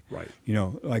to me. Right.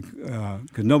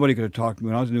 Because nobody could have talked to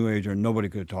me when I was a New Ager. Nobody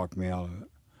could have talked me out of it.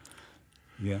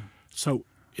 Yeah. So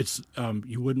it's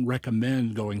you wouldn't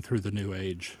recommend going through the New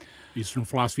Age Eastern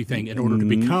philosophy thing in order to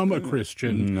become a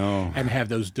Christian No. and have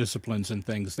those disciplines and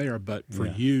things there. But for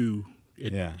Yeah. you,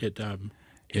 it Yeah. it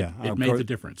Of made course, the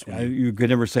difference. you could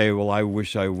never say, well, I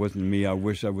wish I wasn't me. I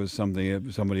wish I was somebody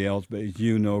else. But as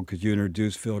you know, because you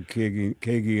introduced Phil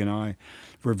Kagi and I,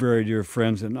 we're very dear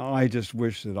friends. And I just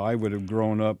wish that I would have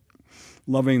grown up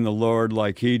loving the Lord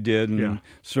like he did and Yeah.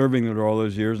 serving the Lord all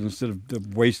those years instead of the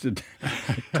wasted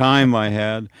time I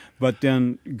had. But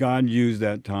then God used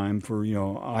that time for,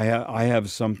 I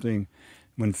have something.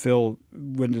 When Phil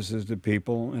witnesses to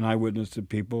people and I witness to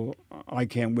people, I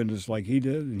can't witness like he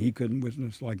did, and he couldn't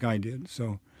witness like I did.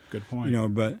 So, Good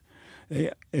point. But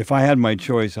if I had my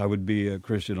choice, I would be a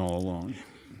Christian all along.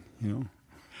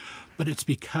 But it's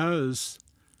because,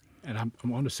 and I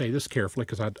want to say this carefully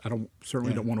because I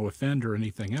certainly don't want to offend or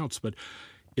anything else, but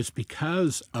it's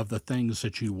because of the things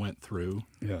that you went through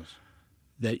Yes.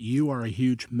 that you are a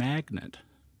huge magnet.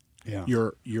 Yeah.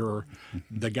 You're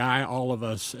the guy all of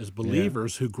us as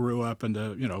believers who grew up in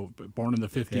the, born in the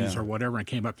 50s or whatever and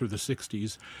came up through the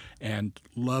 60s and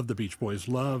loved the Beach Boys,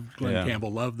 loved Glenn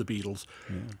Campbell, loved the Beatles,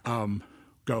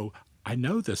 go, I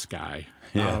know this guy.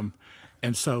 Yeah.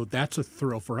 And so that's a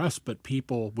thrill for us. But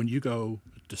people, when you go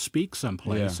to speak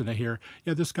someplace and they hear,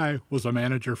 this guy was a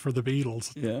manager for the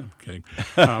Beatles. Yeah. Kidding.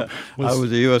 I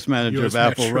was the U.S. manager of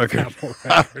Apple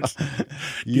Records. Do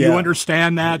you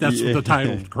understand that? That's what the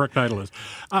title, correct title is.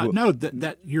 No,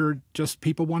 that you're just,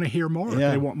 people want to hear more. Yeah.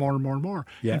 They want more and more and more.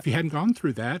 Yeah. And if you hadn't gone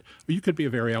through that, well, you could be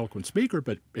a very eloquent speaker,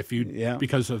 but if you,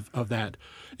 because of that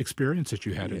experience that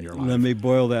you had in your life. Let me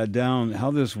boil that down.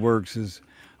 How this works is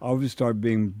I always start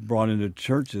being brought into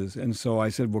churches. And so I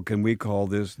said, well, can we call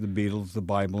this the Beatles, the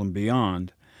Bible, and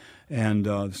Beyond? And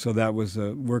so that was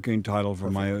a working title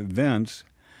for my events.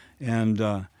 And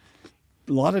a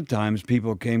lot of times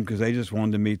people came because they just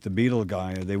wanted to meet the Beatle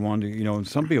guy. Or they wanted to, and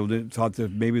some people thought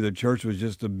that maybe the church was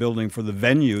just a building for the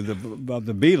venue about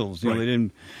the Beatles. They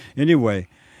didn't. Anyway,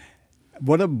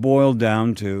 what it boiled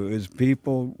down to is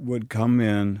people would come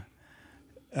in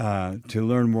to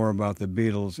learn more about the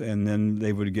Beatles, and then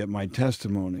they would get my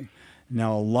testimony.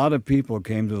 Now, a lot of people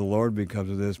came to the Lord because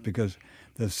of this, because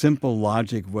the simple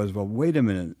logic was, well, wait a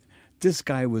minute, this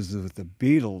guy was with the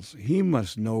Beatles. He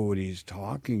must know what he's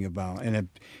talking about. And if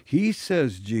he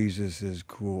says Jesus is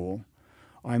cool,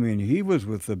 I mean, he was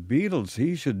with the Beatles.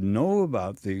 He should know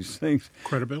about these things.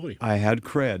 Credibility. I had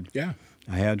cred. Yeah.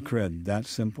 I had cred. That's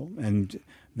simple. And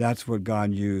that's what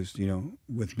God used,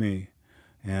 with me.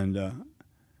 And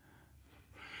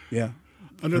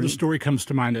Another story comes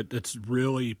to mind that's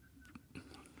really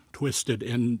twisted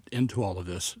into all of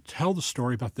this. Tell the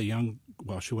story about the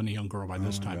she wasn't a young girl by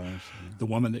this time, gosh, the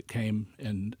woman that came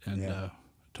and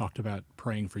talked about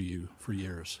praying for you for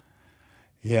years.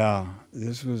 Yeah,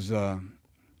 this was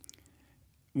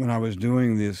when I was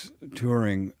doing this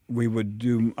touring. I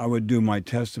would do my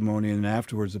testimony, and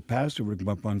afterwards the pastor would come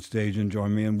up on stage and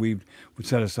join me, and we would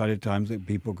set aside at times that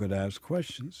people could ask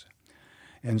questions.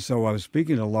 And so I was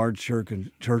speaking at a large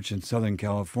church in Southern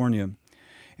California,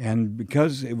 and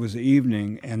because it was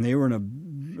evening and they were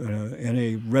in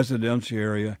a residential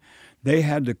area, they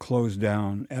had to close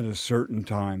down at a certain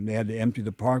time. They had to empty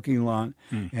the parking lot,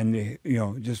 and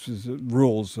just as the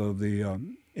rules of the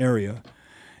area.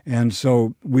 And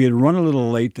so we had run a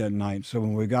little late that night. So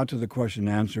when we got to the question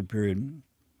and answer period,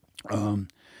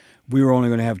 we were only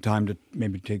going to have time to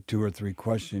maybe take 2 or 3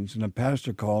 questions. And the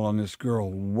pastor called on this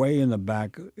girl way in the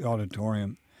back of the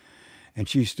auditorium. And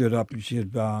she stood up and she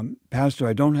said, Pastor,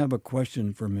 I don't have a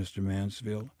question for Mr.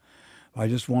 Mansfield. I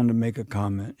just wanted to make a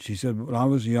comment. She said, when I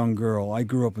was a young girl, I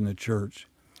grew up in the church.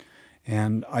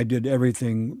 And I did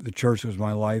everything. The church was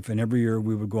my life. And every year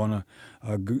we would go on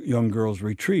a young girls'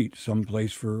 retreat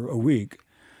someplace for a week.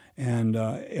 And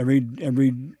every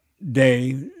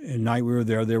day and night we were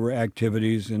there were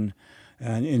activities, and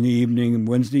in the evening,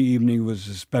 Wednesday evening was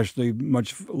especially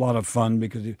a lot of fun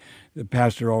because the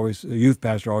youth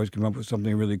pastor always came up with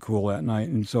something really cool that night.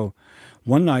 And so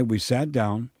one night we sat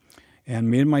down, and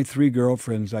me and my 3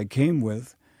 girlfriends I came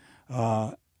with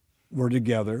were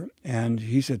together, and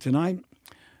he said, tonight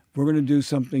we're going to do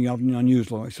something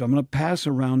unusual. So I'm going to pass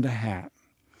around a hat,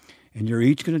 and you're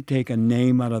each going to take a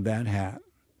name out of that hat.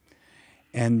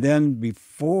 And then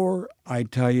before I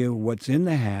tell you what's in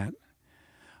the hat,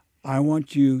 I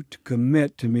want you to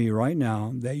commit to me right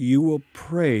now that you will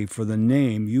pray for the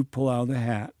name you pull out of the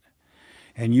hat.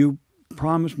 And you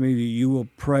promise me that you will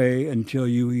pray until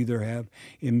you either have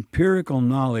empirical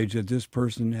knowledge that this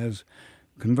person has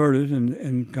converted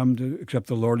and come to accept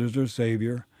the Lord as their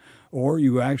Savior, or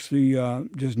you actually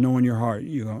just know in your heart,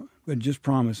 but just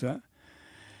promise that.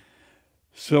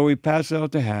 So he passed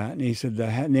out the hat, and he said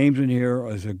the names in here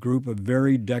is a group of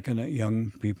very decadent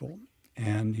young people.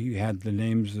 And he had the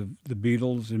names of the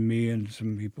Beatles and me and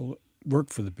some people that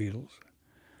worked for the Beatles.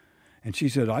 And she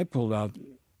said, I pulled out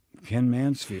Ken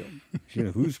Mansfield. She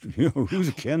said, who's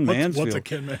Ken Mansfield? What's a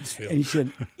Ken Mansfield? And he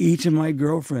said, each of my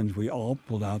girlfriends, we all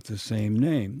pulled out the same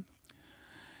name.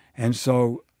 And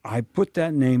so I put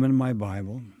that name in my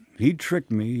Bible. He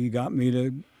tricked me. He got me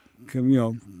to,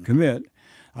 commit.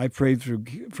 I prayed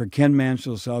for Ken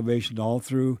Mansfield's salvation all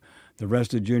through the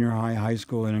rest of junior high, high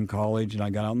school, and in college, and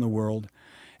I got out in the world.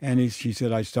 And she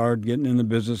said, I started getting in the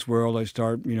business world. I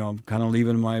started, kind of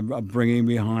leaving my upbringing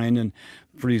behind, and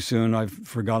pretty soon I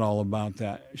forgot all about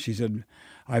that. She said,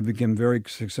 I became very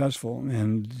successful,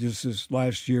 and just this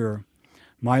last year,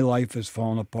 my life has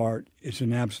fallen apart. It's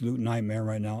an absolute nightmare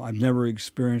right now. I've never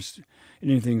experienced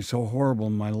anything so horrible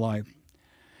in my life.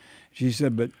 She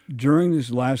said, but during these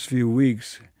last few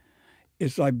weeks,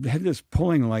 I had this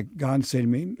pulling, like God said to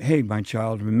me, hey, my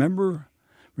child, remember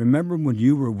when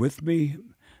you were with me?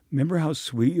 Remember how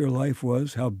sweet your life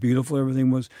was, how beautiful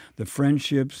everything was, the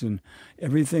friendships and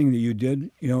everything that you did,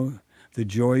 the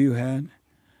joy you had?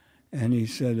 And he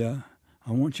said,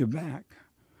 I want you back.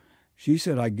 She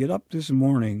said, I get up this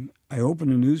morning, I open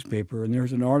a newspaper, and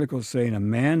there's an article saying a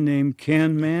man named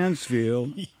Ken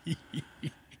Mansfield,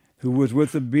 who was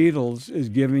with the Beatles, is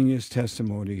giving his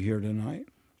testimony here tonight.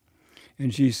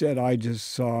 And she said, I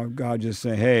just saw God just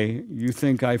say, hey, you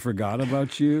think I forgot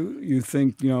about you? You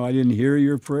think, I didn't hear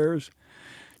your prayers?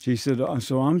 She said,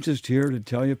 so I'm just here to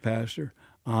tell you, Pastor,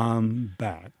 I'm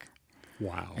back.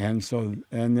 Wow. And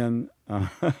then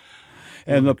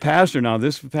and the pastor, now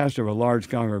this pastor of a large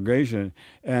congregation,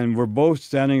 and we're both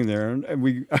standing there, and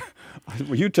we,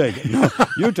 well, you take it. No,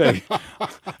 you take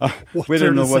it. We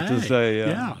didn't know what to say.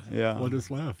 Yeah. What is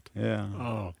left? Yeah.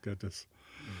 Oh, goodness.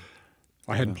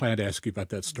 I hadn't planned to ask you about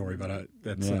that story, but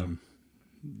that's remarkable.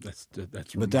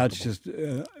 But that's just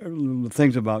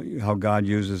things about how God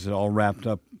uses it all wrapped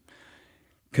up.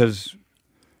 Because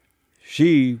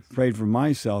she prayed for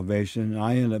my salvation, and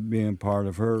I ended up being part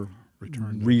of her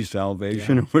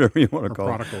re-salvation, or whatever you want to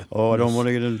call it. Oh, I don't want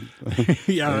to get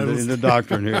into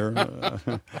doctrine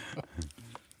here.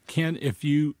 Ken, if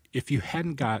you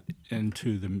hadn't got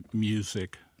into the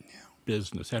music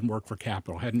business, hadn't worked for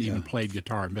Capitol, hadn't even played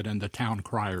guitar, but in the Town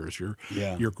Criers,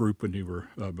 your group when you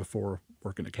were before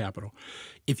working at Capitol,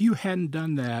 if you hadn't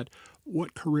done that,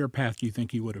 what career path do you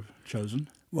think you would have chosen?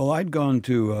 Well, I'd gone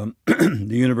to the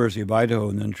University of Idaho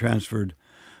and then transferred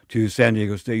to San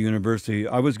Diego State University.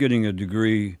 I was getting a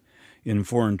degree in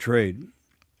foreign trade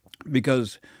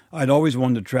because I'd always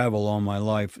wanted to travel all my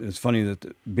life. It's funny that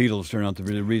the Beatles turned out to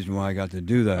be the reason why I got to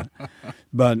do that.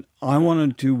 But I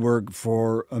wanted to work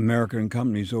for American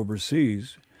companies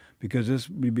overseas because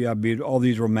I'd be all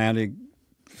these romantic,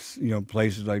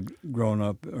 places I'd grown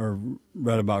up or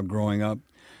read about growing up.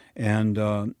 And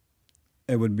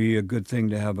it would be a good thing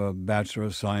to have a Bachelor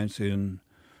of Science in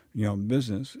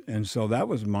business. And so that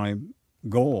was my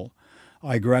goal.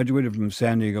 I graduated from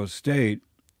San Diego State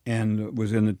and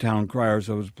was in the Town Criers.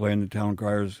 I was playing the Town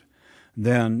Criers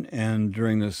then. And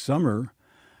during the summer,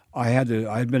 I had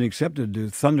been accepted to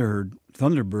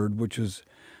Thunderbird, which is,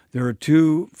 there are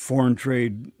two foreign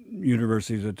trade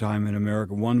universities at the time in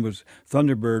America. One was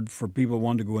Thunderbird for people who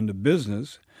wanted to go into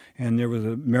business, and there was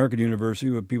an American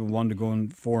university where people wanted to go in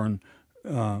foreign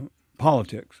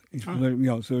politics.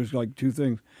 So there's like two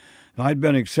things. And I'd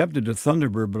been accepted to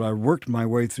Thunderbird, but I worked my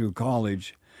way through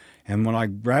college, and when I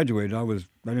graduated, I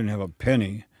didn't have a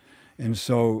penny, and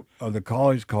so the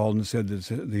college called and said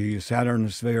that the Saturn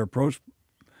and Surveyor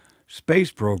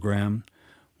Space Program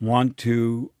want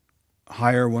to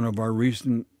hire one of our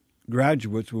recent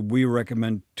graduates. Well, we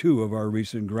recommend two of our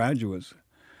recent graduates.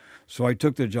 So I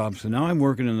took the job. So now I'm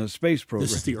working in the space program.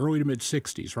 This is the early to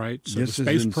mid-'60s, right? So this the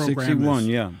space is in program 61,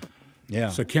 yeah.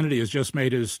 So Kennedy has just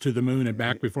made his to the moon and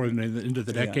back before the end of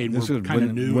the decade. This We're kind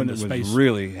of new when in the it space. was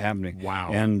really happening.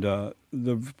 Wow. And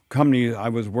the company I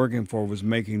was working for was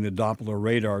making the Doppler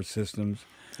radar systems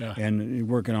and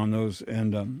working on those.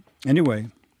 And anyway,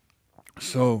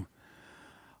 so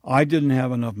I didn't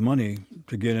have enough money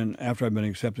to get in after I'd been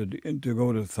accepted to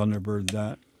go to Thunderbird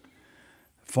that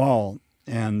fall.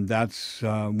 And that's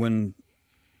when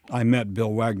I met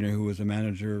Bill Wagner, who was the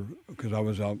manager, because I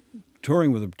was out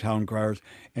touring with the Town Criers,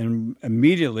 and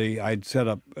immediately I'd set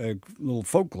up a little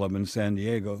folk club in San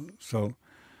Diego. So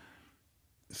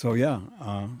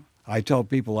I tell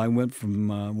people I went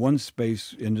from one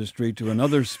space industry to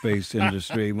another space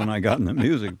industry when I got in the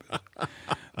music.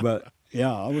 But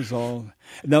yeah, I was all.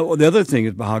 Now the other thing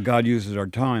is about how God uses our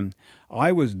time.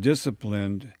 I was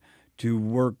disciplined to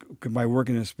work by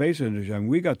working in the space industry. I mean,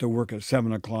 we got to work at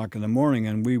 7 o'clock in the morning,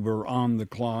 and we were on the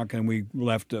clock, and we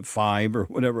left at 5 or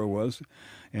whatever it was.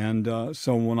 And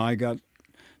so when I got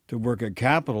to work at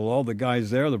Capitol, all the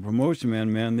guys there, the promotion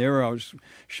man, they were out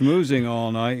schmoozing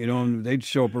all night. You know, and they'd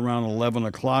show up around 11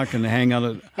 o'clock and hang out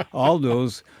at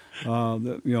Aldo's.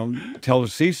 Tell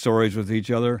sea stories with each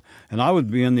other. And I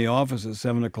would be in the office at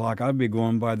 7 o'clock. I'd be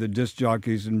going by the disc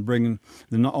jockeys and bringing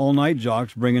the all-night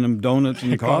jocks, bringing them donuts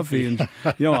and coffee. And,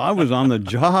 I was on the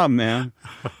job, man.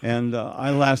 And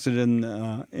I lasted in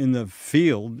the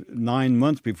field 9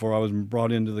 months before I was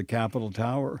brought into the Capitol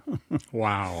Tower.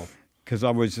 Wow. Because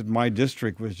my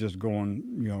district was just going,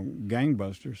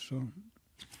 gangbusters. So,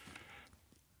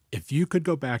 if you could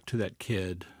go back to that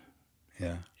kid,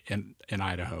 yeah, in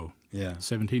Idaho, yeah,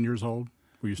 17 years old,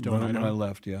 were you still in Idaho? When I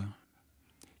left, yeah.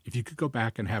 If you could go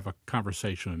back and have a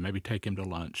conversation and maybe take him to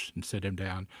lunch and sit him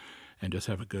down and just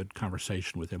have a good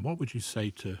conversation with him, what would you say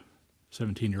to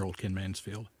 17-year-old Ken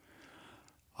Mansfield?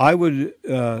 I would.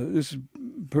 This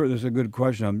is a good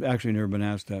question. I've actually never been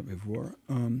asked that before.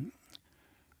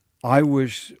 I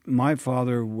wish my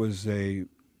father was a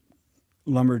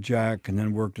lumberjack and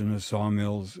then worked in the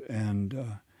sawmills.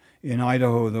 And in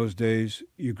Idaho those days,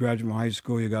 you graduated from high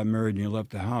school, you got married, and you left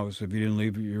the house. If you didn't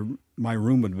leave, my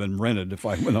room would have been rented if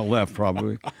I would have left,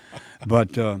 probably.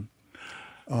 But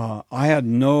I had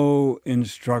no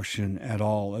instruction at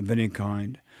all of any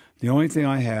kind. The only thing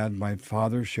I had, my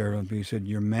father shared with me. He said,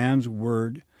 "Your man's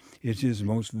word is his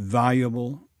most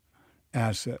valuable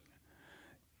asset.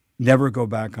 Never go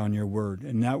back on your word."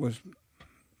 And that was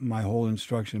my whole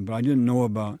instruction. But I didn't know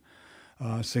about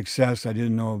success. I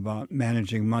didn't know about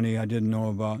managing money. I didn't know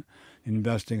about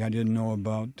investing. I didn't know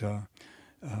about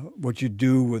what you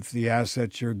do with the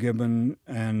assets you're given.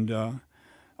 And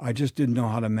I just didn't know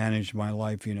how to manage my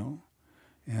life,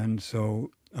 And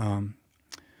so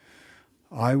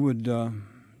I would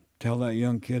tell that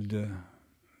young kid to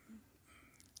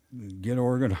get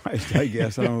organized, I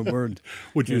guess. I don't know a word.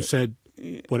 Would you have said,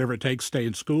 whatever it takes, stay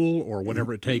in school, or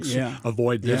whatever it takes,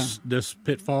 avoid this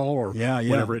pitfall, or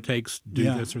whatever it takes, do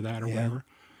this or that, or whatever?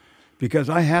 Because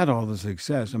I had all the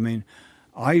success. I mean,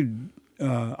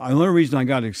 the only reason I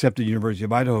got accepted to the University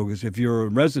of Idaho is if you're a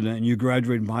resident and you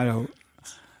graduate from Idaho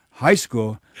high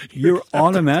school, you're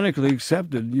automatically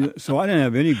accepted. So I didn't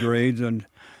have any grades, and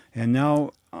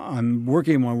now I'm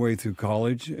working my way through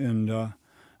college, and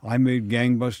I made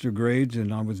gangbuster grades,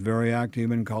 and I was very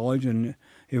active in college, and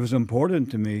it was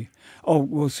important to me. Oh,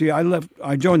 well, see,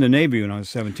 I joined the Navy when I was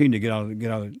 17 to get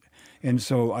out, and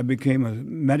so I became a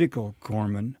medical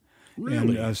corpsman and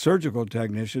a surgical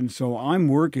technician. So I'm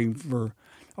working for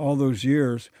all those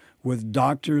years with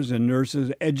doctors and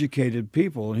nurses, educated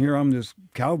people, and here I'm this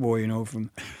cowboy,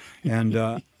 and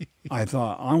I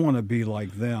thought, I want to be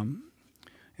like them.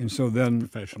 And so then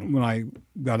when I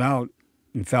got out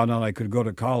and found out I could go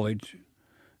to college.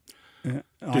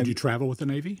 Did you travel with the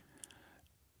Navy?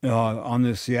 On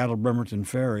the Seattle-Bremerton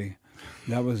ferry.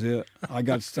 That was it. I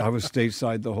was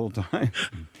stateside the whole time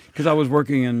because I was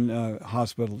working in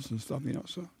hospitals and stuff,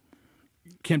 So,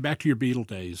 Ken, back to your Beatle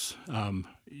days.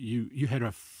 You had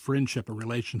a friendship, a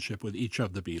relationship with each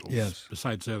of the Beatles. Yes.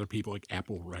 Besides the other people like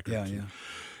Apple Records. Yeah.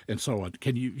 And so on.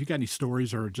 You got any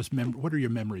stories or just what are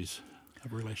your memories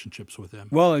of relationships with them?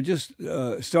 Well, it just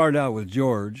started out with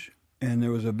George. And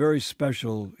there was a very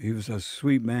special, he was a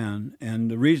sweet man. And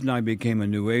the reason I became a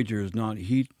New Ager is not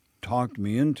he talked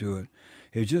me into it.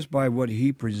 It's just by what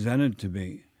he presented to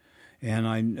me. And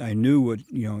I knew what,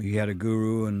 he had a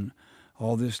guru and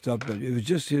all this stuff, but it was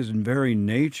just his very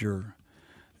nature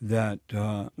that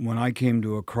when I came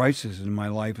to a crisis in my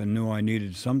life and knew I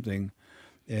needed something,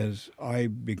 as I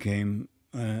became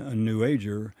a New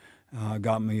Ager,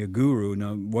 got me a guru.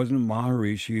 Now, it wasn't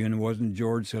Maharishi and it wasn't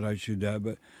George said I should do that,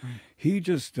 but he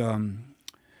just,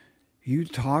 he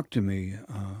talked to me.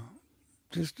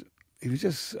 He was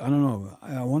just, I don't know,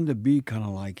 I wanted to be kind of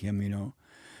like him,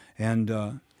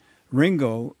 And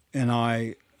Ringo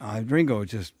and Ringo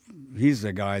just, he's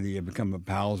the guy that you become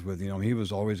pals with, He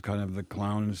was always kind of the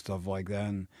clown and stuff like that.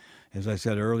 And as I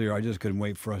said earlier, I just couldn't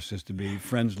wait for us just to be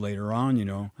friends later on,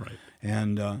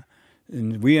 Right.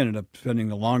 And we ended up spending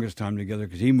the longest time together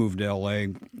because he moved to L.A.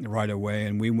 right away,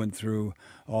 and we went through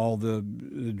all the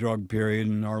drug period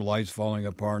and our lives falling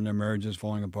apart and our marriages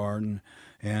falling apart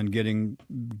and getting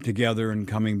together and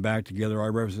coming back together. I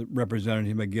represented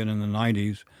him again in the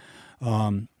 90s.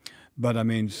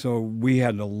 But, so we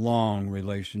had a long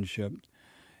relationship.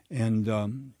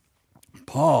 And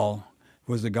Paul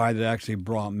was the guy that actually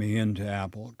brought me into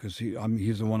Apple because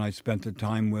he's the one I spent the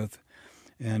time with.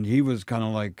 And he was kind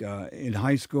of like, in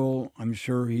high school, I'm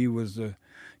sure he was the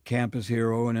campus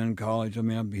hero, and in college, I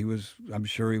mean, I'm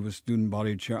sure he was student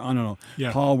body chair. I don't know.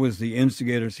 Yeah. Paul was the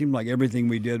instigator. It seemed like everything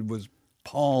we did was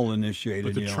Paul initiated.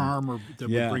 With the charm that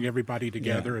would bring everybody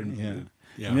together. And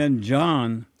then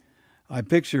John, I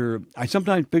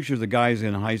sometimes picture the guys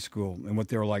in high school and what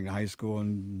they were like in high school.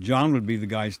 And John would be the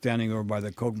guy standing over by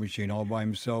the Coke machine all by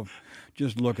himself,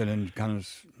 just looking and kind of,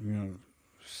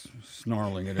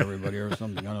 snarling at everybody or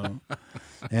something. I don't know.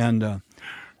 And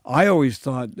I always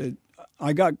thought that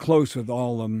I got close with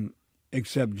all of them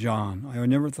except John. I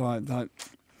never thought,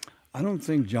 I don't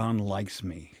think John likes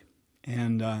me.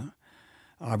 And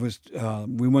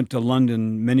we went to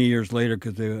London many years later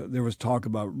because there was talk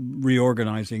about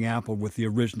reorganizing Apple with the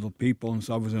original people, and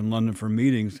so I was in London for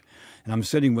meetings, and I'm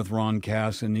sitting with Ron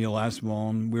Cass and Neil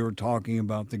Aspinall, and we were talking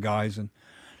about the guys, and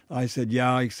I said,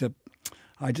 yeah, except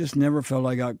I just never felt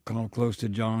I got close to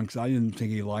John because I didn't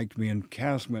think he liked me, and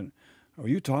Cass went, are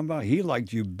you talking about he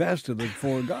liked you best of the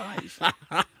four guys?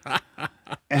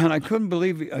 And I couldn't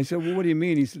believe it. I said, well, what do you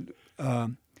mean? He said,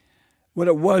 what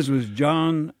it was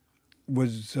John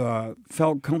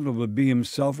felt comfortable to be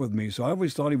himself with me. So I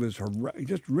always thought he was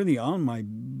just really on my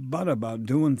butt about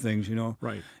doing things,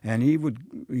 Right. And he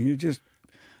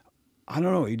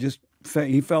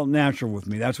felt natural with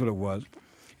me. That's what it was.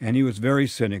 And he was very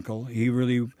cynical. He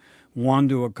really wanted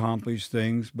to accomplish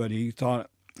things, but he thought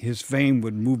his fame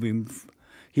would move him.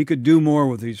 He could do more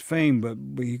with his fame, but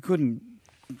he couldn't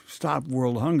stop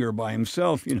world hunger by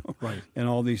himself, Right. And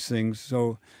all these things.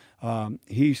 So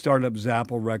he started up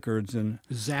Zapple Records.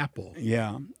 Zapple?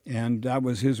 Yeah, and that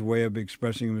was his way of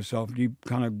expressing himself. He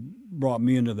kind of brought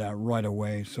me into that right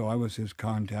away, so I was his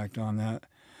contact on that.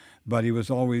 But I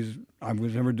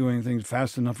was never doing things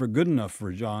fast enough or good enough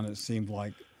for John, it seemed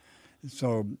like.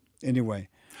 So anyway.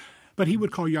 But he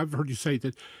would call you, I've heard you say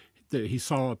that he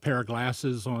saw a pair of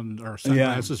glasses or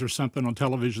sunglasses or something on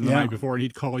television the night before, and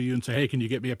he'd call you and say, hey, can you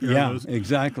get me a pair of those? Yeah,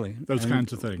 exactly. Those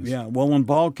kinds of things. Yeah, well, when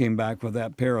Paul came back with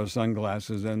that pair of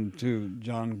sunglasses, and too,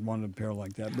 John wanted a pair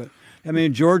like that. But, I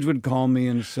mean, George would call me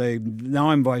and say, now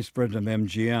I'm vice president of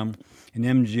MGM, and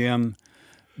MGM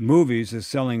Movies is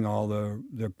selling all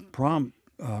the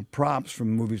props from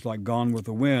movies like Gone with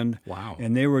the Wind. Wow.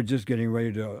 And they were just getting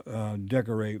ready to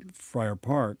decorate Friar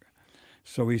Park.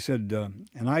 So he said,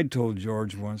 and I told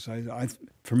George once,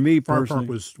 for me Friar personally,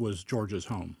 Park was George's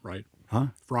home, right? Huh?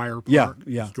 Friar Park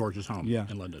yeah. was George's home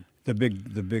in London. The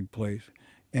big place.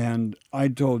 And I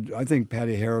think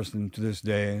Patty Harrison to this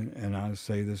day, and I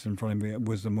say this in front of me,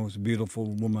 was the most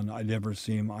beautiful woman I'd ever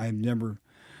seen.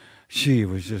 She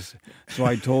was just, so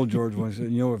I told George once,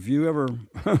 if you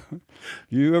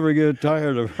ever get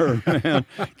tired of her, man,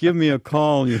 give me a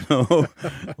call,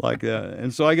 like that.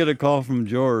 And so I get a call from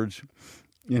George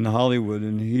in Hollywood,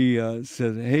 and he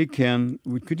said, hey, Ken,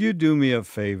 could you do me a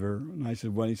favor? And I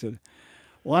said, what? He said,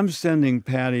 well, I'm sending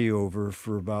Patty over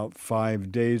for about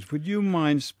 5 days. Would you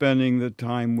mind spending the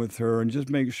time with her and just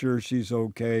make sure she's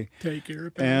okay? Take care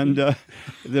of Patty. And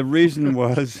the reason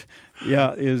was,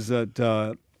 is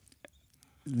that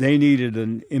they needed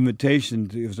an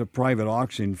invitation. It was a private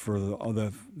auction for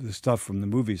the stuff from the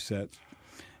movie sets.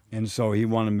 And so he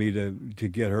wanted me to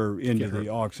get her into the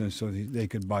auction so they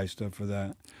could buy stuff for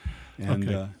that.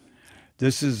 And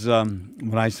this is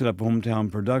when I set up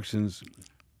Hometown Productions.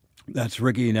 That's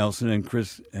Ricky Nelson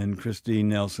and Christine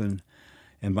Nelson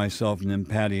and myself, and then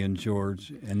Patty and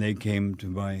George. And they came to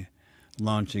my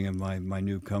launching of my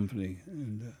new company.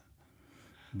 And,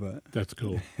 but that's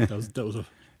cool. That was a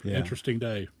interesting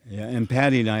day. Yeah, and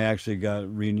Patty and I actually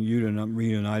got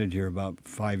reunited here about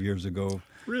 5 years ago.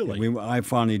 Really? I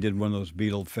finally did one of those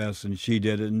Beatle fests, and she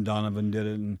did it, and Donovan did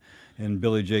it, and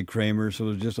Billy J. Kramer. So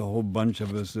there's just a whole bunch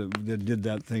of us that did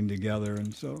that thing together,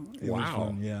 and so it was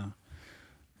fun. Yeah.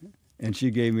 And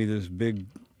she gave me this big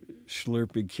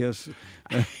slurpy kiss.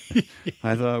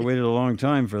 I thought I waited a long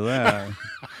time for that.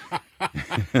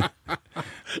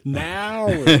 Now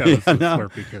it comes to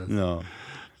slurpy kiss. No.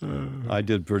 I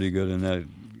did pretty good in that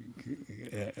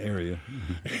area.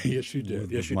 Yes, you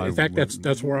did. Yes, you did. In fact,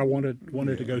 that's where I wanted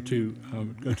to go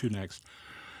to next.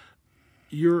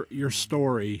 Your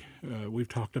story. We've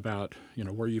talked about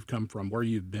where you've come from, where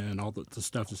you've been, all the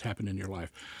stuff that's happened in your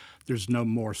life. There's no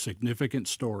more significant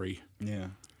story. Yeah.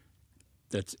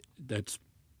 That's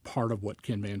part of what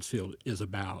Ken Mansfield is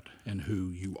about and who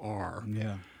you are.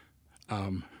 Yeah.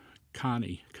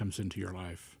 Connie comes into your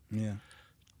life. Yeah.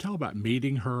 Tell about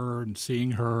meeting her and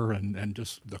seeing her and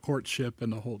just the courtship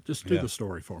and the whole. Just do the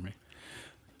story for me.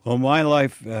 Well, my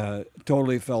life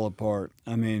totally fell apart.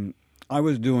 I mean, I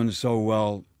was doing so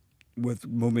well with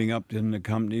moving up in the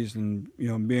companies and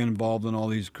being involved in all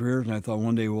these careers. And I thought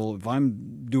one day, well, if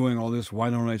I'm doing all this, why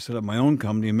don't I set up my own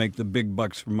company and make the big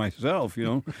bucks for myself?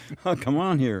 Oh, come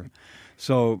on here.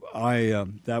 So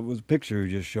that was the picture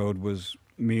you just showed was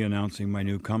me announcing my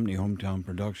new company, Hometown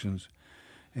Productions,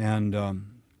 and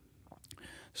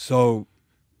so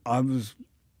I was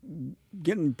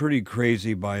getting pretty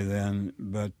crazy by then,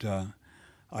 but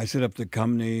I set up the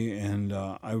company, and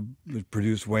I would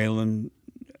produce Waylon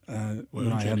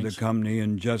when I had the company,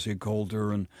 and Jesse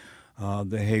Coulter, and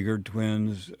the Haggard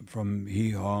twins from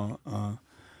Hee Haw,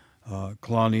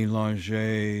 Claudie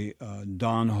Langer,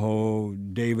 Don Ho,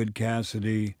 David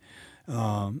Cassidy,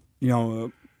 a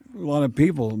lot of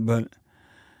people, but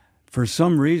for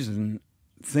some reason,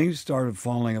 things started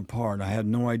falling apart. I had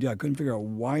no idea. I couldn't figure out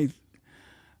why.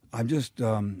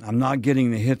 I'm not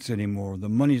getting the hits anymore. The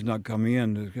money's not coming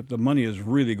in. The money is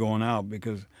really going out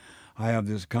because I have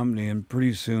this company, and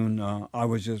pretty soon I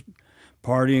was just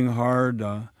partying hard.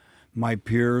 My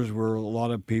peers were a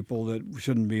lot of people that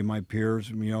shouldn't be my peers,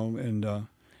 and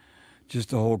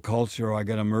just the whole culture, I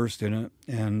got immersed in it.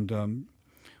 And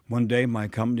one day my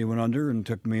company went under and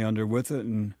took me under with it,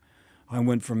 and I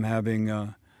went from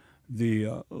having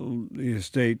the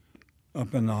estate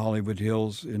up in the Hollywood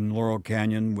Hills in Laurel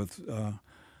Canyon with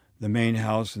the main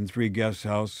house and 3 guest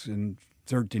houses and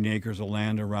 13 acres of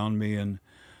land around me. And,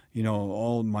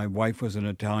 my wife was an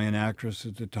Italian actress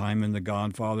at the time in The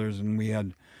Godfathers, and we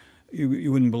had,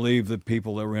 you wouldn't believe the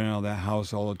people that were in and out of that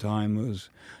house all the time. It was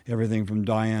everything from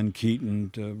Diane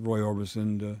Keaton to Roy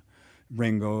Orbison to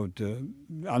Ringo to,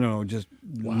 I don't know, just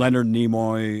wow. Leonard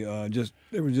Nimoy,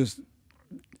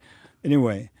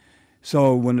 anyway.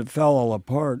 So when it fell all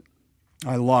apart,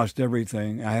 I lost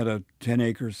everything. I had a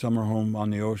 10-acre summer home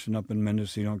on the ocean up in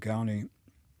Mendocino County,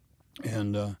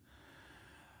 and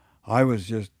I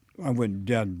went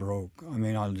dead broke. I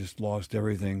mean, I just lost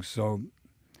everything. So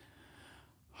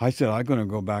I said, I'm going to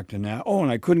go back to now. Oh,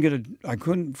 and I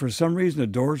couldn't, for some reason, the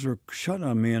doors were shut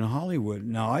on me in Hollywood.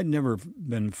 Now, I'd never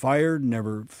been fired,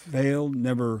 never failed,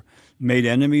 never made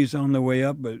enemies on the way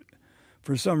up, but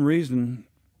for some reason,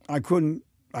 I couldn't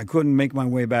make my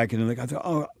way back into I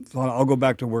thought I'll go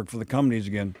back to work for the companies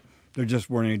again. There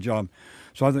just weren't any job.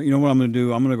 So I thought, you know what I'm going to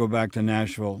do? I'm going to go back to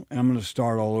Nashville, and I'm going to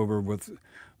start all over with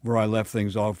where I left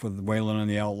things off with Waylon and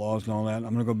the Outlaws and all that.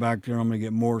 I'm going to go back there. I'm going to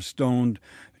get more stoned,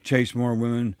 chase more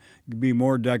women, be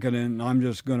more decadent. And I'm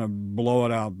just going to blow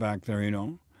it out back there,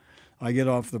 I get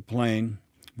off the plane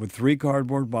with 3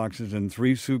 cardboard boxes and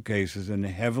 3 suitcases and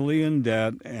heavily in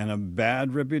debt and a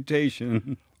bad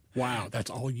reputation. Wow,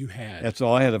 that's all you had. That's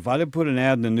all I had. If I'd have put an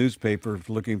ad in the newspaper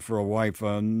looking for a wife,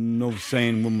 no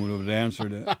sane woman would have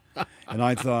answered it. And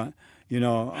I thought,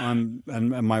 and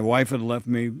my wife had left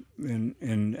me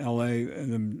in L.A.,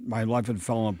 and my life had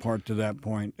fallen apart to that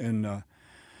point. And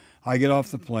I get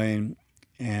off the plane,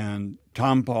 and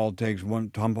Tom Paul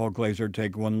Glazer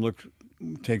takes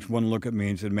one look at me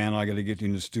and said, "Man, I got to get you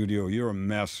in the studio. You're a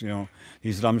mess."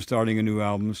 He said, "I'm starting a new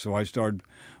album," so I started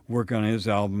working on his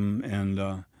album,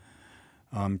 and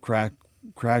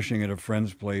crashing at a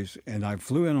friend's place, and I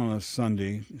flew in on a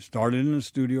Sunday, started in the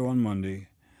studio on Monday,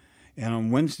 and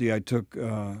on Wednesday I took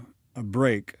a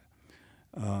break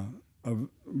of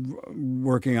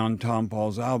working on Tom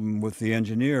Paul's album with the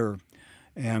engineer,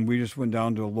 and we just went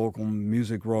down to a local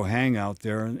Music Row hangout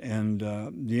there, and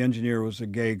the engineer was a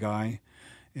gay guy,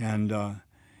 and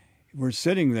we're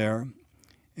sitting there,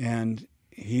 and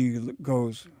he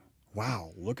goes,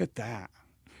 "Wow, look at that."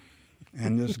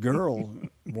 And this girl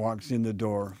walks in the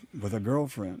door with a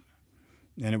girlfriend,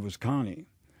 and it was Connie.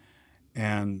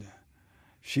 And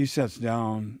she sits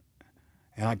down,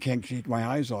 and I can't keep my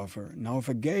eyes off her. Now, if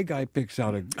a gay guy picks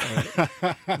out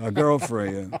a girl for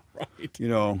you, right.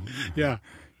 Yeah.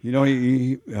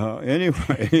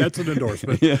 Anyway. That's an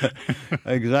endorsement. Yeah,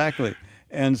 exactly.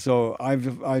 And so I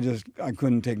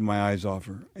couldn't take my eyes off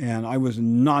her. And I was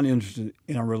not interested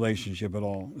in a relationship at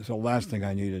all. It's the last thing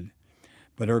I needed.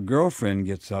 But her girlfriend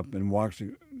gets up and walks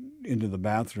into the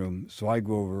bathroom, so I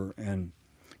go over, and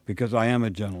because I am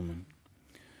a gentleman,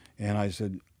 and I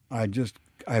said,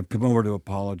 I've come over to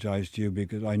apologize to you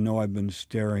because I know I've been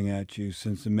staring at you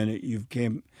since the minute you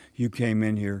came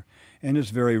in here, and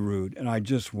it's very rude, and I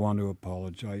just want to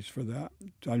apologize for that.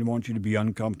 I don't want you to be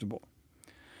uncomfortable.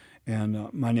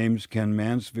 And my name's Ken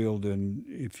Mansfield, and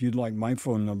if you'd like my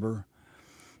phone number,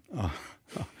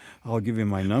 I'll give you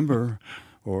my number.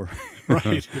 Or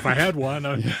right, if I had one.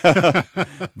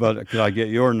 But could I get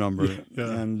your number? Yeah.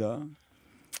 And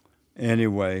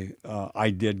anyway,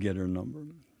 I did get her number.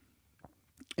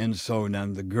 And so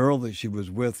then the girl that she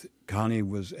was with, Connie,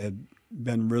 had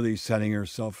been really setting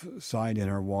herself aside in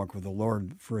her walk with the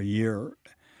Lord for a year.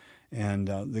 And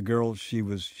the girl she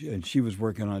was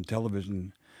working on a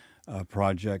television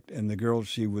project, and the girl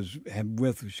she was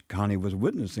with, Connie was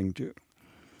witnessing to.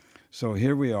 So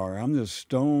here we are. I'm this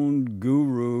stoned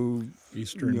guru,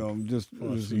 Eastern, just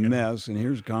this mess, and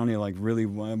here's Connie, like really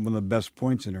one of the best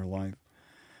points in her life.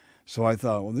 So I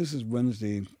thought, well, this is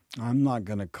Wednesday. I'm not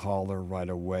going to call her right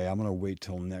away. I'm going to wait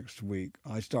till next week.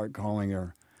 I start calling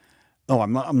her. Oh,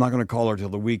 I'm not going to call her till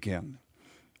the weekend.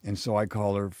 And so I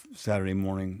call her Saturday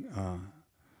morning,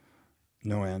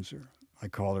 no answer. I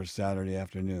call her Saturday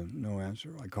afternoon, no answer.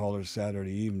 I call her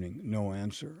Saturday evening, no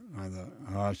answer. I thought,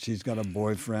 oh, she's got a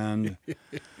boyfriend.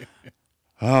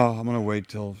 Oh, I'm going to wait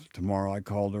till tomorrow. I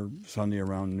called her Sunday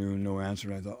around noon, no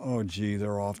answer. And I thought, oh, gee,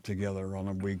 they're off together on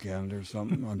a weekend or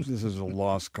something. This is a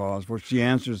lost cause. Well, she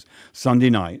answers Sunday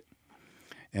night.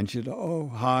 And she said, oh,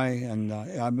 hi, and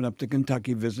I've been up to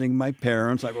Kentucky visiting my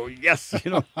parents. I go, yes,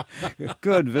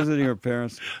 good, visiting her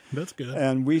parents. That's good.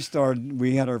 And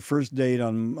we had our first date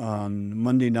on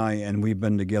Monday night, and we've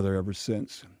been together ever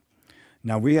since.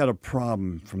 Now, we had a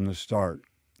problem from the start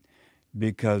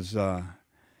because,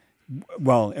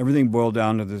 everything boiled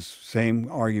down to this same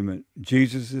argument.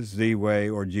 Jesus is the way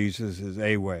or Jesus is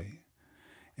a way.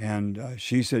 And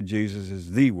she said Jesus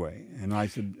is the way. And I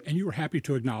said... And you were happy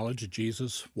to acknowledge that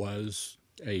Jesus was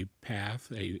a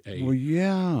path, Well,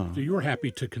 yeah. So you were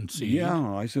happy to concede.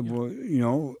 Yeah. I said,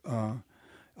 well,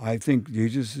 I think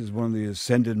Jesus is one of the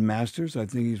ascended masters. I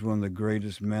think he's one of the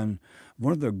greatest men,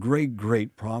 one of the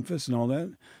great prophets and all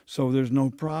that. So there's no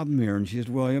problem here. And she said,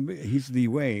 well, he's the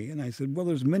way. And I said, well,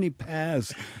 there's many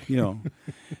paths,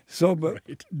 So, but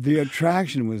right. The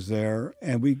attraction was there,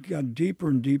 and we got deeper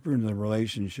and deeper into the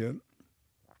relationship.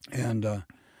 And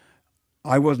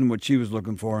I wasn't what she was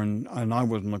looking for, and I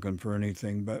wasn't looking for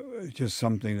anything, but it's just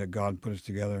something that God put us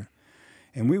together.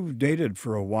 And we dated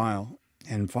for a while.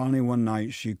 And finally, one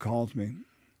night, she calls me,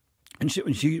 and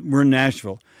we're in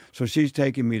Nashville, so she's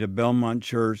taking me to Belmont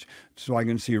Church so I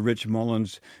can see Rich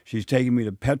Mullins. She's taking me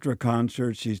to Petra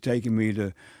concerts. She's taking me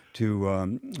to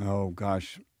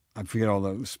I forget all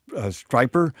the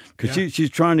Striper, because she's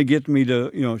trying to get me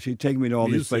to, she's taking me to all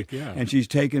music, these places, yeah. And she's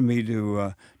taking me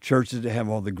to churches that have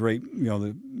all the great,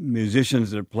 the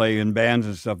musicians that play in bands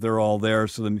and stuff. They're all there,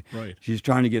 so right. She's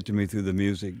trying to get to me through the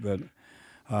music, but.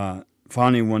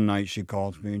 Finally, one night she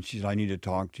calls me and she said, I need to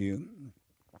talk to you.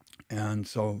 And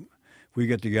so we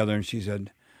get together and she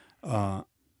said,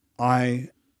 I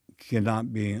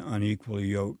cannot be unequally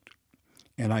yoked.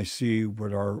 And I see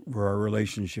where our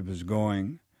relationship is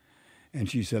going. And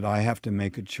she said, I have to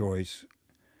make a choice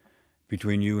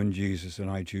between you and Jesus,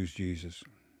 and I choose Jesus.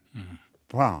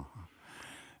 Mm-hmm. Wow.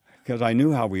 Because I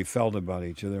knew how we felt about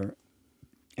each other.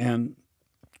 And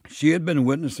she had been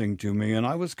witnessing to me, and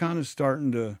I was kind of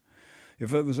starting to,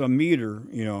 if it was a meter,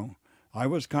 I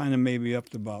was kind of maybe up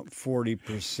to about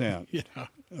 40%. Yeah.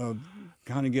 Of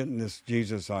kind of getting this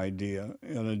Jesus idea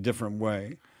in a different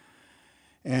way.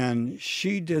 And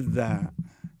she did that.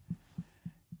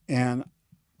 And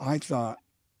I thought,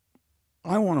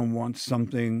 I want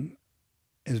something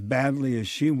as badly as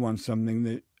she wants something,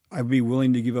 that I'd be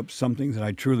willing to give up something that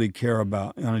I truly care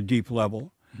about on a deep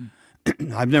level.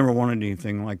 I've never wanted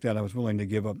anything like that. I was willing to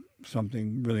give up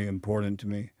something really important to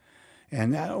me.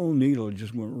 And that old needle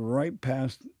just went right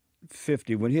past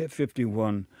 50. When he hit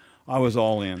 51, I was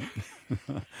all in.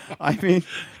 I mean,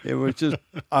 it was just,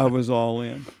 I was all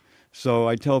in. So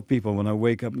I tell people when I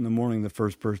wake up in the morning, the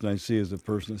first person I see is the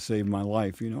person that saved my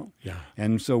life, Yeah.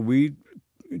 And so we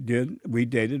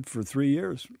dated for 3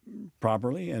 years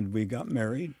properly, and we got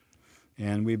married.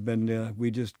 And we've been,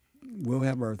 we'll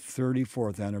have our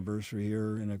 34th anniversary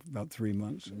here in about 3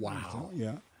 months. Wow. So,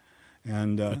 yeah.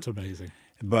 And that's amazing.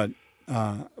 But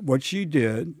what she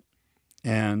did,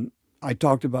 and I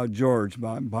talked about George,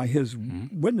 by his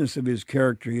witness of his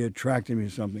character, he attracted me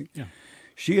to something. Yeah.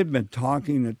 She had been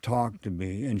talking the talk to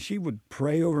me, and she would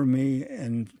pray over me,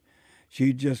 and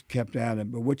she just kept at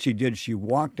it. But what she did, she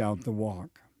walked out the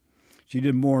walk. She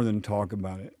did more than talk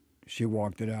about it. She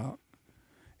walked it out.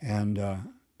 And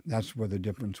that's where the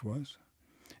difference was.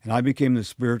 And I became the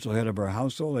spiritual head of our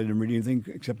household. I didn't read anything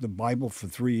except the Bible for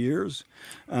 3 years.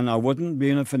 And I wasn't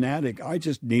being a fanatic. I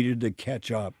just needed to catch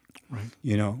up. Right.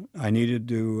 I needed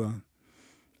to,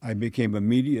 I became a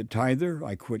media tither.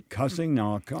 I quit cussing.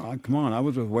 Now, come on, I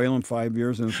was with Waylon 5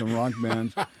 years in some rock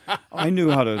bands. I knew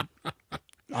how to,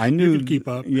 You could keep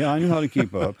up. Yeah, I knew how to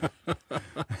keep up.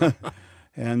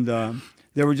 And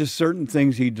there were just certain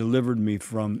things he delivered me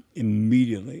from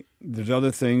immediately. There's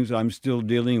other things I'm still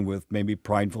dealing with, maybe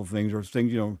prideful things or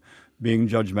things, being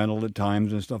judgmental at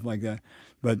times and stuff like that.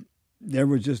 But there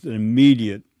was just an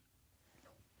immediate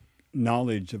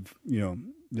knowledge of,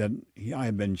 that I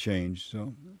had been changed.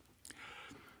 So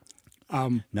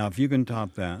now, if you can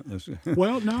top that, let's.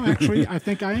 Well, no, actually, I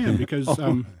think I am, because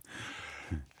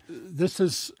this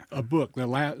is a book,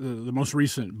 the most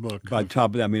recent book. By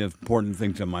top of that, I mean important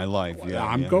things in my life. Yeah,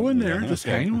 I'm going there. Just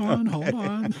hang on, hold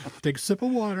on, take a sip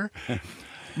of water.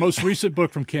 Most recent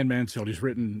book from Ken Mansfield. He's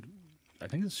written, I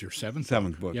think this is your seventh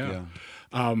book. Yeah.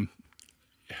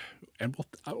 And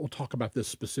we'll talk about this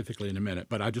specifically in a minute,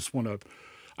 but I just want to,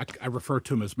 I refer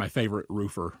to him as my favorite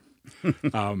roofer,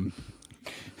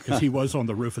 because he was on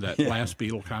the roof of that last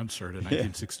Beatle concert in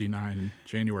 1969 in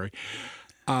January.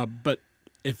 But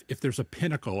if there's a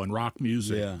pinnacle in rock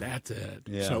music, that's it.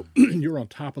 Yeah. So you're on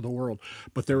top of the world.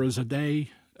 But there was a day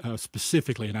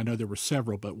specifically, and I know there were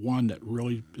several, but one that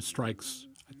really strikes,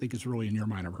 I think is really in your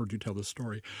mind. I've heard you tell this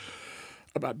story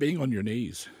about being on your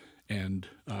knees and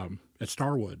at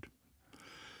Starwood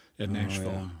in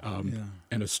Nashville,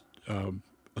 and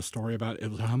a story about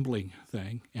it was a humbling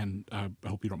thing, and I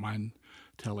hope you don't mind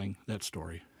telling that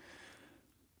story.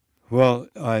 Well,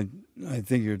 I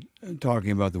think you're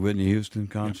talking about the Whitney Houston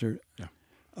concert. Yeah.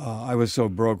 I was so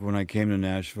broke when I came to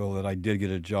Nashville that I did get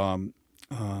a job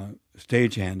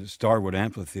stagehand at Starwood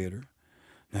Amphitheater.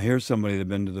 Now, here's somebody that had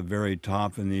been to the very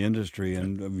top in the industry,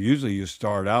 and usually you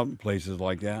start out in places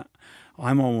like that.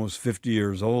 I'm almost 50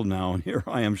 years old now, and here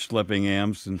I am schlepping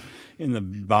amps and in the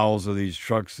bowels of these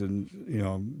trucks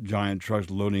and, giant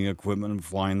trucks loading equipment and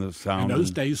flying the sound. And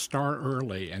those days start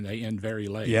early and they end very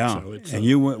late. Yeah, so it's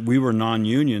we were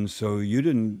non-union, so you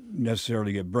didn't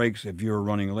necessarily get breaks if you were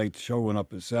running late. The show went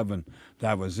up at 7.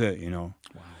 That was it, Wow.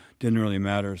 Didn't really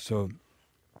matter. So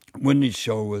Whitney's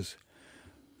show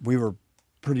we were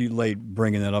pretty late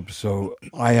bringing that up, so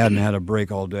I hadn't had a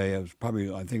break all day. It was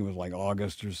probably, I think it was like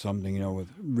August or something, with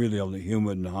really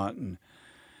humid and hot,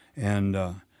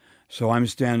 and so I'm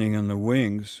standing in the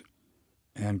wings,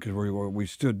 and because we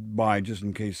stood by just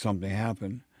in case something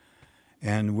happened,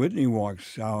 and Whitney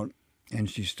walks out and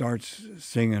she starts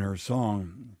singing her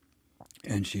song,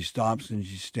 and she stops and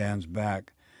she stands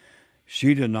back.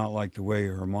 She did not like the way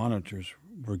her monitors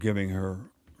were giving her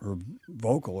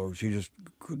vocal, or she just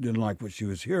didn't like what she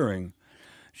was hearing.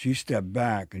 She stepped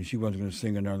back, and she wasn't going to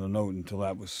sing another note until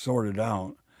that was sorted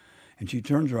out. And she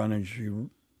turns around and she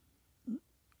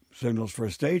signals for a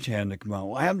stagehand to come out.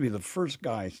 Well, I happened to be the first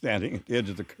guy standing at the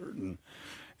edge of the curtain,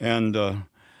 and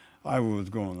I was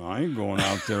going, I ain't going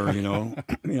out there, I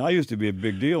mean, I used to be a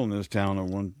big deal in this town at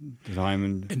one time.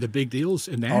 And the big deals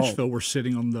in Nashville were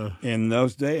sitting on the... In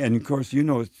those days, and of course,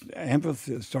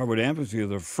 Starwood Amphitheater,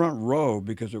 the front row,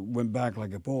 because it went back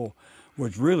like a pole,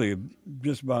 was really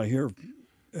just about here,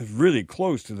 is really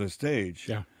close to the stage.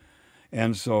 Yeah.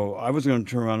 And so I was going to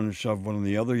turn around and shove one of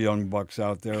the other young bucks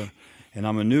out there, and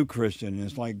I'm a new Christian, and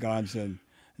it's like God said,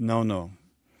 no.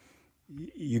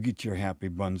 You get your happy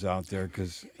buns out there,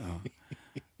 because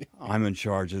I'm in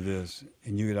charge of this,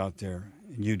 and you get out there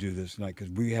and you do this tonight, because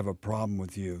we have a problem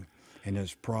with you, and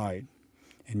it's pride,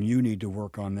 and you need to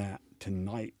work on that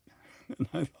tonight.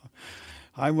 And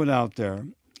I went out there,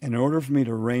 and in order for me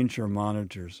to arrange her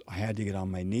monitors, I had to get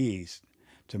on my knees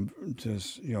to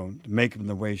make them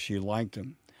the way she liked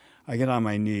them. I get on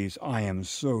my knees. I am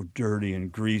so dirty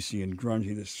and greasy and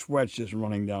grungy. The sweat's just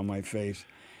running down my face.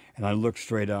 And I look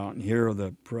straight out, and here are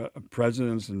the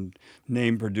presidents and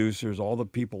name producers, all the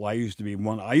people I used to be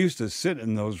one. I used to sit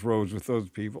in those rows with those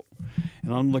people,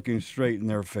 and I'm looking straight in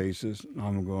their faces, and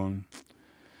I'm going,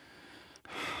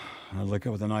 I look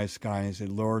up at the night sky, and I say,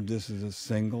 Lord, this is the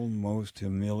single most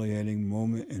humiliating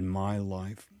moment in my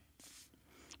life,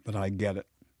 but I get it.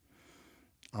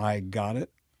 I got it.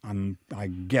 I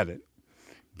get it.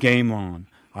 Game on.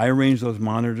 I arranged those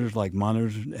monitors like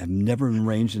monitors have never been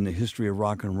arranged in the history of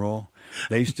rock and roll.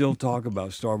 They still talk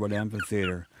about Starwood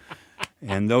Amphitheater.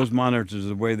 And those monitors,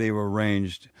 the way they were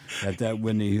arranged at that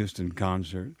Whitney Houston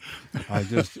concert, I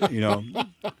just, and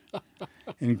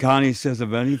Connie says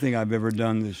of anything I've ever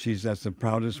done, that's the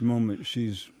proudest moment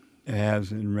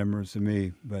has in remembrance of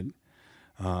me. But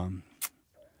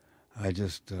I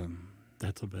just...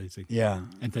 That's amazing. Yeah.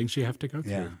 And things you have to go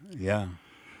through. Yeah.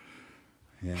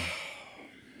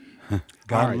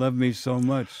 God loved me so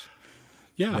much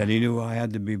that he knew I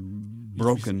had to be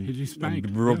broken. He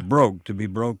spanked. Broke to be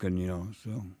broken,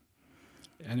 so.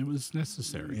 And it was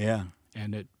necessary. Yeah.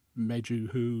 And it made you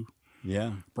who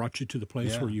brought you to the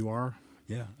place where you are.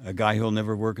 Yeah. A guy who'll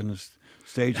never work in the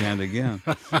stagehand again.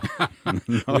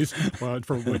 No. At least, for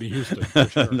Whitney Houston, for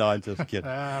sure. No, I'm just kidding.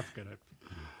 Forget it.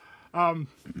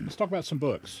 Let's talk about some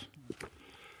books.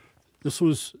 This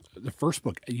was the first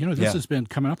book. This has been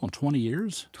coming up on 20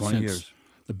 years. 20 years.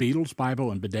 The Beatles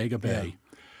Bible in Bodega Bay.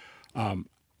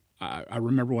 I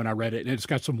remember when I read it, and it's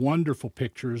got some wonderful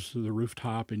pictures of the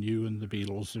rooftop and you and the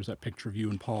Beatles. There's that picture of you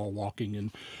and Paul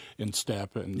walking in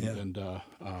step. And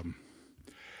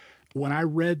when I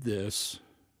read this,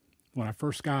 when I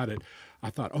first got it, I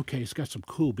thought, okay, it's got some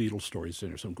cool Beatles stories in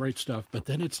there, some great stuff. But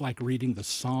then it's like reading the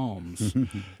Psalms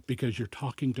because you're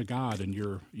talking to God and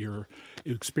you're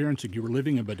experiencing. You were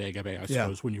living in Bodega Bay, I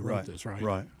suppose, when you wrote this, right?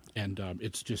 Right. And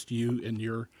it's just you and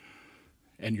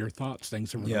your thoughts,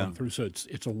 things that we're going through. So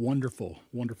it's a wonderful,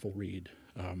 wonderful read.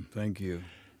 Thank you.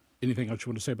 Anything else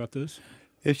you want to say about this?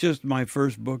 It's just my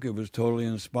first book. It was totally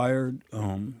inspired.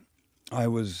 I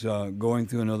was going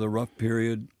through another rough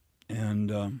period,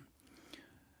 and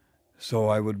so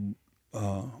I would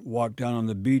walk down on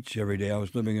the beach every day. I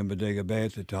was living in Bodega Bay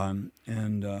at the time,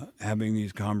 and having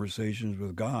these conversations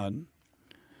with God.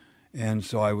 And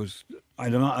so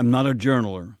I'm not a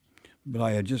journaler, but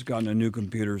I had just gotten a new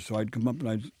computer, so I'd come up and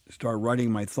I'd start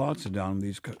writing my thoughts down,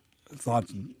 these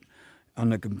thoughts on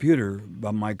the computer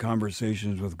about my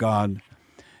conversations with God.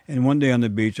 And one day on the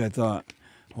beach, I thought,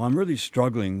 well, I'm really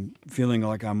struggling, feeling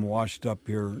like I'm washed up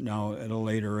here now at a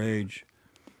later age.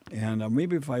 And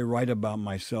maybe if I write about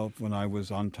myself when I was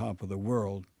on top of the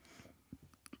world,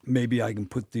 maybe I can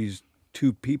put these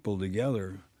two people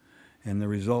together. And the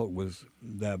result was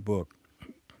that book.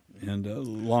 And a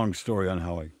long story on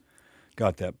how I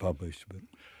got that published.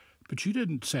 But you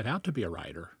didn't set out to be a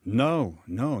writer. No,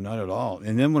 not at all.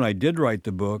 And then when I did write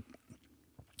the book,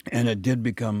 and it did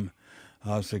become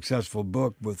a successful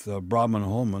book with Brahman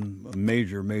Holman, a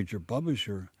major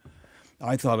publisher,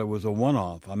 I thought it was a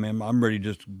one-off. I mean, I'm ready to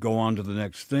just go on to the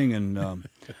next thing. And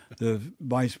the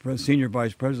senior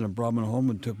vice president, Brahman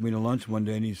Holman, took me to lunch one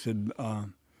day, and he said,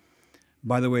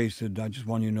 by the way, he said, I just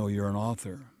want you to know you're an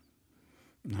author.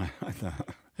 I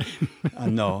thought,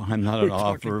 no, I'm not an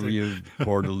author, you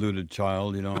poor deluded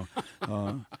child, you know.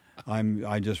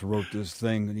 I just wrote this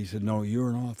thing. And he said, no, you're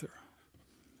an author.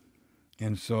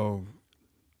 And so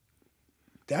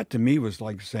that to me was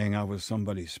like saying I was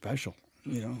somebody special,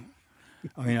 you know.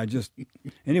 I mean,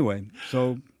 anyway,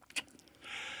 so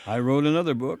I wrote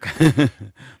another book,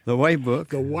 The White Book.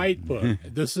 The White Book.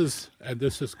 This is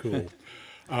cool.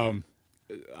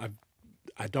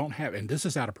 I don't have, and this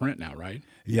is out of print now, right?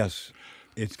 Yes.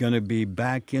 It's going to be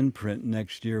back in print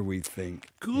next year, we think.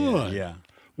 Good. Yeah.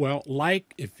 Well,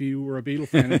 like if you were a Beatle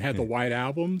fan and had the White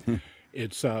Album,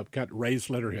 it's got raised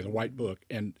letter here, the White Book,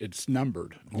 and it's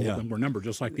numbered. All of them were numbered,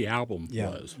 just like the album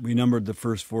was. We numbered the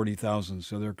first 40,000,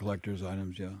 so they're collector's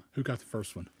items, yeah. Who got the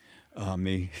first one?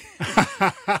 Me.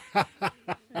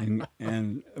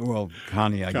 and well,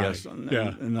 Connie, I guess.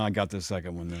 Yeah. And I got the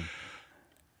second one then.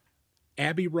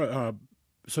 Abbey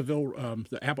Seville,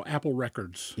 the Apple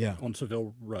Records on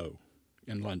Seville Row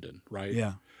in London, right?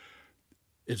 Yeah.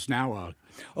 It's now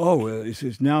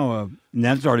it's now and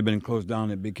that's already been closed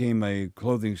down. It became a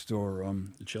clothing store.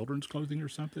 Children's clothing or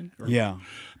something? Yeah.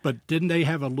 But didn't they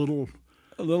have a little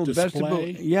display? Vestibule?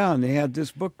 Yeah, and they had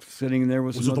this book sitting there.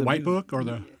 Was it the White Book or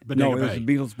the Bodega Bay? No, it was the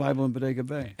Beatles Bible in Bodega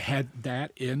Bay. Had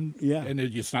that in? Yeah. And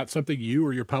it's not something you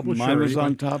or your publisher? Mine was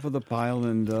on top of the pile,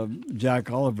 and Jack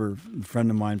Oliver, a friend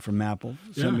of mine from Apple,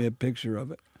 sent me a picture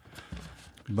of it.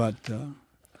 But all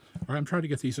right, I'm trying to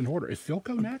get these in order. Is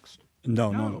Philco next?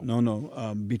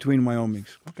 No. Between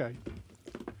Wyomings. Okay.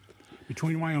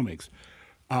 Between Wyomings.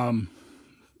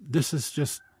 This is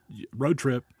just road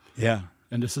trip. Yeah.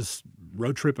 And this is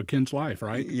road trip of Ken's life,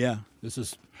 right? Yeah. This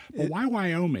is, well, why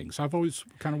Wyomings? I've always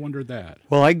kind of wondered that.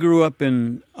 Well, I grew up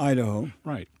in Idaho.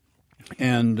 Right.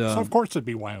 And so of course it'd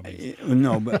be Wyoming.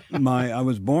 No, but I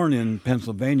was born in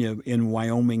Pennsylvania, in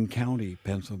Wyoming County,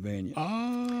 Pennsylvania.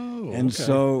 Oh, and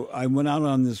so I went out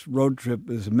on this road trip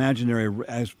as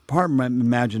part of my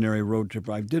imaginary road trip.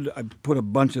 I put a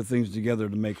bunch of things together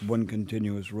to make one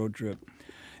continuous road trip,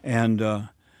 and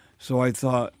so I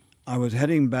thought I was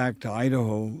heading back to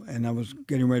Idaho, and I was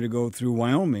getting ready to go through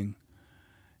Wyoming,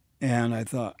 and I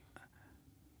thought,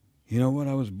 you know what?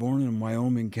 I was born in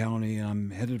Wyoming County, and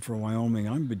I'm headed for Wyoming.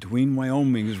 I'm between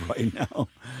Wyomings right now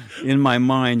in my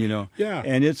mind, you know. Yeah.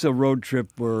 And it's a road trip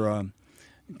where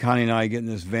Connie and I get in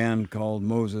this van called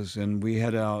Moses, and we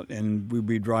head out, and we'd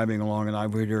be driving along, and I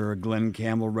would hear a Glenn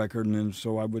Campbell record, and then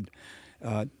so I would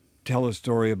tell a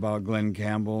story about Glenn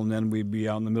Campbell, and then we'd be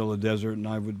out in the middle of the desert, and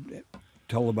I would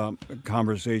tell about a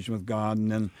conversation with God,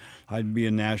 and then I'd be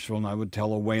in Nashville, and I would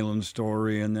tell a Waylon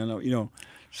story, and then, you know.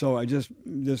 So this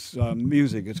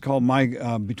music, it's called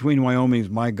Between Wyoming's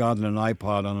My God and an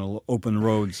iPod on an Open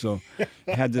Road. So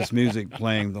I had this music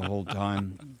playing the whole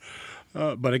time.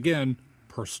 But again,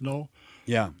 personal.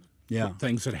 Yeah.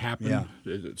 Things that happen,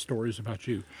 stories about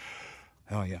you.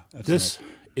 Oh, yeah. This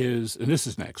is, and this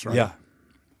is next, right? Yeah.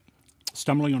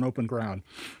 Stumbling on Open Ground.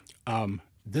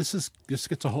 This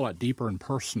gets a whole lot deeper and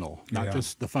personal, not Yeah.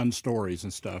 just the fun stories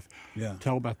and stuff. Yeah.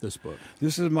 Tell about this book.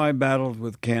 This is my battle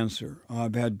with cancer.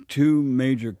 I've had 2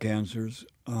 major cancers.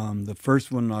 The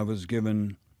first one I was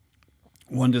given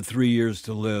 1 to 3 years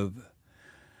to live.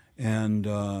 And,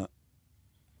 of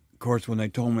course, when they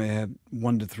told me I had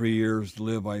 1 to 3 years to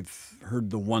live, I heard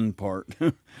the one part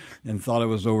and thought it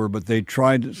was over. But they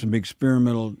tried some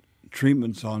experimental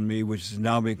treatments on me, which has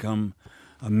now become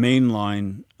a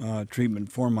mainline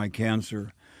treatment for my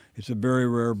cancer. It's a very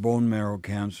rare bone marrow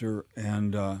cancer,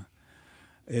 and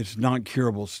it's not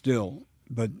curable still.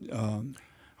 But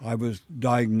I was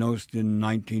diagnosed in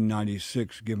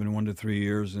 1996, given 1 to 3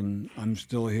 years, and I'm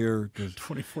still here.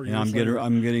 24 and years later.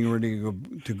 I'm getting ready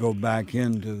to go back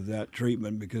into that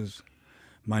treatment because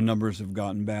my numbers have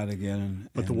gotten bad again.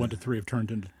 But the 1 to 3 have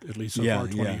turned into, at least so far,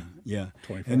 20. Yeah.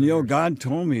 24 And years. God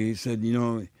told me, He said,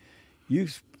 you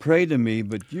pray to me,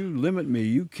 but you limit me.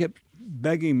 You kept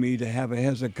begging me to have a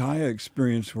Hezekiah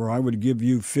experience where I would give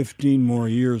you 15 more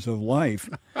years of life.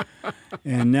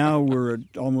 And now we're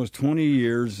at almost 20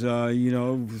 years, so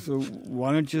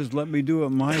why don't you just let me do it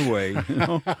my way?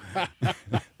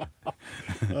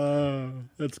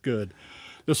 That's good.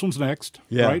 This one's next,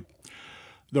 Yeah. right?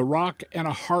 The Rock and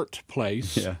a Heart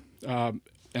Place. Yeah.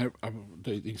 And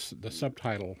the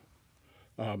subtitle,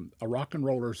 a rock and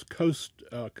roller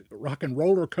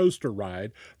coaster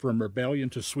ride from rebellion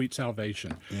to sweet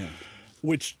salvation, Yeah.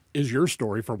 which is your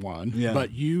story for one. Yeah.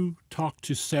 But you talked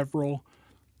to several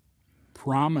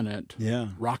prominent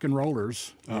rock and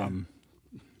rollers.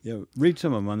 Yeah, read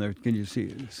some of them on there. Can you see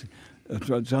it?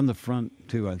 It's on the front,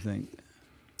 too, I think.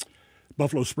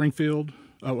 Buffalo Springfield.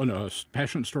 Oh, no,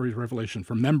 Passionate Stories Revelation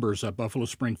from members of Buffalo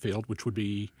Springfield, which would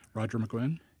be Roger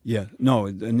McGuinn. Yeah. No,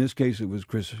 in this case, it was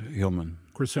Chris Hillman.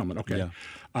 Chris Hillman, okay.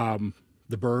 Yeah.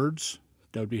 The Byrds,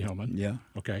 that would be Hillman. Yeah.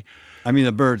 Okay. I mean,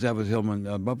 the Byrds, that was Hillman.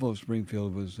 Buffalo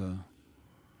Springfield was,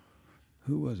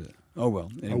 who was it? Oh,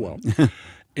 well. Anyway. Oh, well.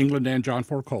 England and John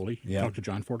Ford Coley. Yeah. Talked to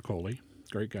John Ford Coley.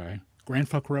 Great guy. Grand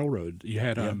Funk Railroad. You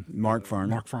had Mark Farner.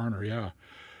 Mark Farner, yeah.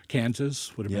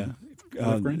 Kansas would have Yeah. been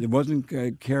Lifgren. It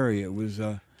wasn't Carey. It was,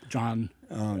 John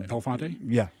Elefante.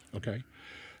 yeah. Okay.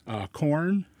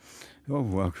 Korn. Oh,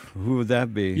 well, who would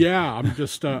that be? Yeah, I'm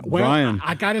just well. Brian.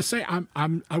 I got to say,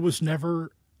 I was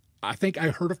never. I think I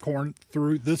heard of Korn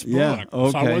through this book, Yeah, so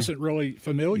I okay. wasn't really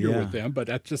familiar Yeah. with them. But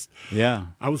that's just. Yeah.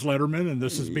 I was Letterman, and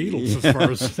this is Beatles as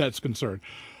far as that's concerned.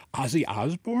 Ozzy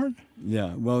Osbourne.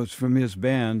 Yeah. Well, it's from his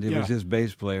band. It Yeah. was his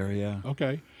bass player, yeah.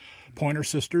 Okay. Pointer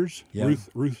Sisters. Yeah.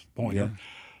 Ruth Pointer.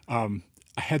 I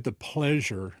had the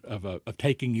pleasure of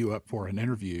taking you up for an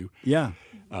interview. Yeah.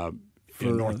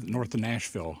 In north of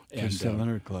Nashville, and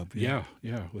 700 Club. yeah,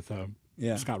 with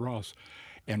Scott Ross,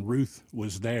 and Ruth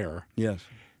was there. Yes.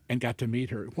 And got to meet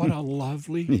her. What a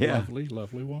lovely,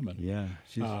 lovely woman. Yeah.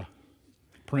 She's,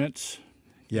 Prince.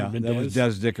 yeah. That was Mendez,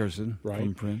 Des Dickerson right.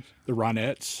 from Prince. The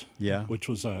Ronettes. Yeah. Which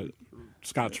was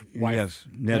Scott's wife. Yes.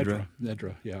 Nedra.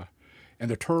 Nedra, yeah.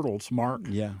 And the Turtles, Mark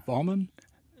Yeah. Ballman.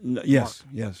 Yes.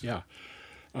 Yes. Yeah.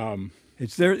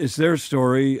 It's their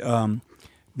story.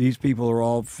 These people are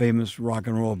all famous rock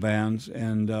and roll bands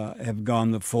and have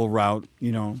gone the full route,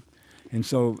 And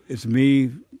so it's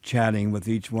me chatting with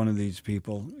each one of these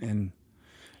people. And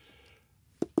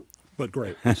But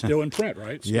great. Still in print,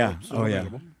 right? Still, Yeah. Still Oh, yeah.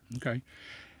 available. Okay.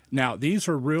 Now, this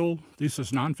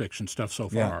is nonfiction stuff so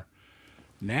far. Yeah.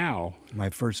 Now,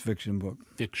 my first fiction book.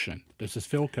 fiction. This is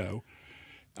Philco.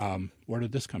 Where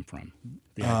did this come from?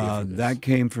 The idea for this? That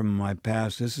came from my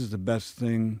past. This is the best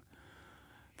thing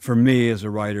for me as a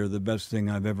writer, the best thing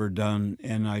I've ever done.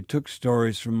 And I took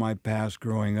stories from my past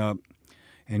growing up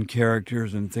and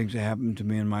characters and things that happened to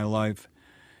me in my life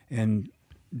and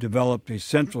developed a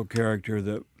central character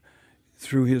that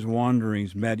through his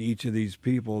wanderings met each of these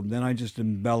people. Then I just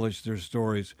embellished their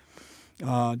stories.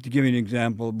 To give you an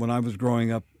example, when I was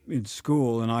growing up in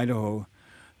school in Idaho,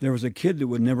 there was a kid that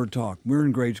would never talk. We're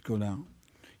in grade school now.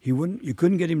 You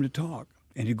couldn't get him to talk.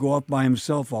 And he'd go off by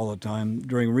himself all the time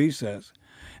during recess.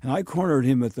 And I cornered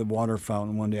him at the water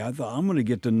fountain one day. I thought, I'm going to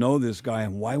get to know this guy,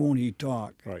 and why won't he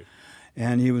talk? Right.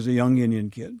 And he was a young Indian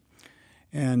kid.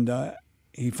 And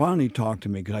he finally talked to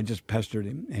me because I just pestered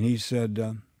him. And he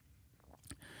said,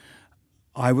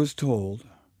 I was told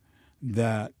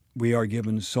that we are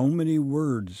given so many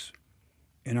words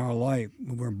in our life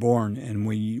when we're born, and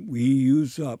we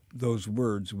use up those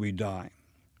words, we die.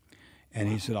 And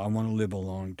he said, I want to live a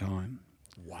long time.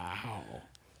 Wow.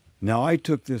 Now, I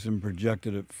took this and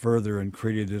projected it further and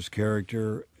created this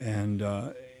character. And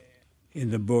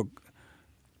in the book,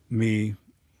 me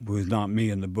who is not me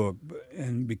in the book,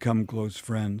 and become close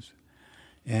friends.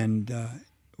 And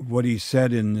what he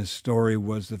said in this story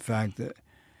was the fact that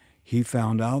he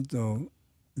found out, though,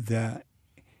 that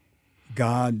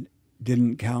God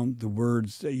didn't count the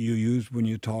words that you used when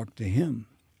you talked to him.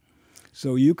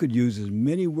 So you could use as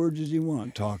many words as you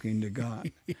want talking to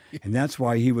God. And that's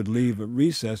why he would leave at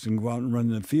recess and go out and run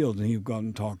in the field, and he'd go out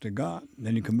and talk to God. And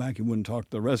then he'd come back, he wouldn't talk to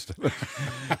the rest of us.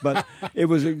 But it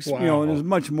was, Wow. there's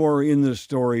much more in the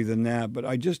story than that. But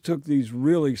I just took these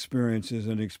real experiences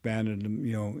and expanded them,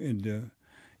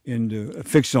 into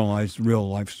fictionalized real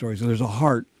life stories. So there's a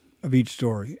heart of each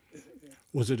story.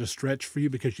 Was it a stretch for you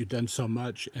because you'd done so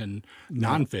much in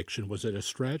nonfiction? Was it a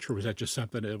stretch, or was that just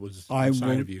something that was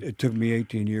inside of you? It took me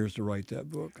 18 years to write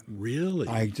that book. Really?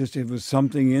 It was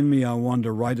something in me. I wanted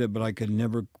to write it, but I could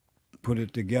never put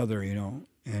it together,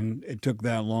 and it took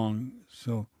that long.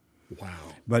 So, Wow.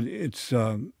 but it's,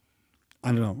 I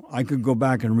don't know. I could go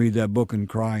back and read that book and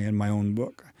cry in my own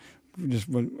book.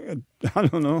 I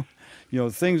don't know.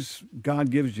 Things,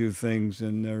 God gives you things,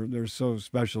 and they're so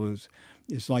special.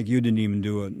 It's like you didn't even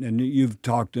do it. And you've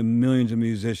talked to millions of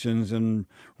musicians and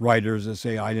writers that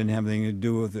say, I didn't have anything to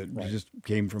do with it. Right. It just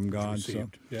came from God.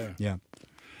 Received. So, Yeah.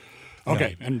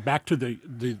 Okay, and back to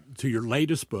to your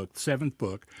latest book, seventh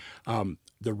book,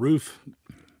 The Roof,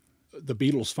 the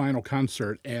Beatles' final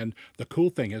concert. And the cool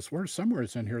thing is, somewhere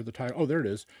it's in here, the title. Oh, there it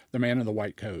is, The Man in the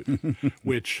White Coat,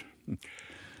 which...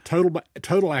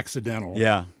 Total accidental.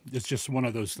 Yeah. It's just one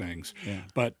of those things. Yeah.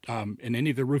 But in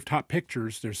any of the rooftop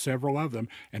pictures, there's several of them,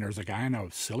 and there's a guy in a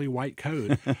silly white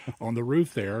coat on the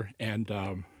roof there, and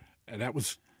that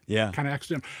was kind of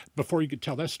accidental. Before you could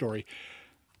tell that story,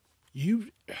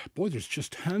 there's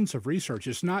just tons of research.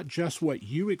 It's not just what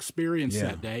you experienced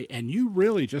that day, and you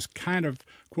really just kind of,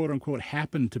 quote unquote,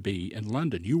 happened to be in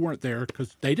London. You weren't there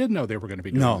because they didn't know they were going to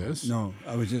be doing this. No,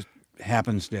 I was just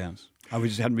happenstance. I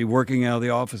just had to be working out of the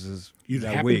offices. You that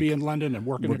happened week. to be in London and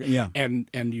working,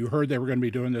 and you heard they were going to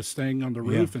be doing this thing on the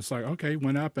roof. It's like, okay,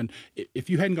 went up, and if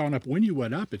you hadn't gone up when you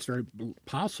went up, it's very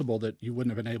possible that you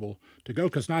wouldn't have been able to go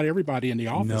because not everybody in the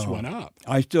office went up.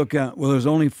 I still can't. Well, there's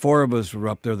only 4 of us who were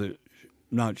up there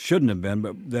that shouldn't have been,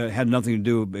 but that had nothing to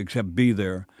do except be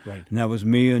there. Right. And that was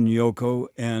me and Yoko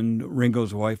and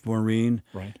Ringo's wife Maureen,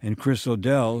 and Chris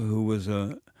O'Dell, who was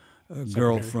a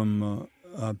girl from.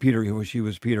 Peter, she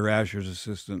was Peter Asher's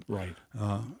assistant. Right.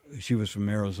 She was from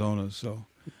Arizona, so.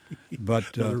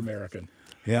 But another American.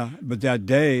 Yeah, but that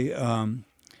day,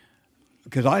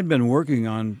 because I'd been working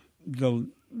on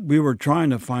we were trying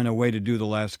to find a way to do the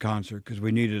last concert because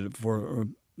we needed it for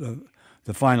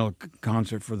the final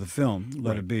concert for the film,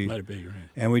 Let It Be. Let It Be, right.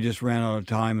 And we just ran out of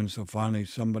time, and so finally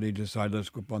somebody decided let's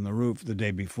go up on the roof the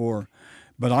day before.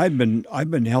 But I've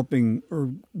been helping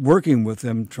or working with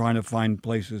them trying to find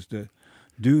places to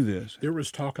do this. There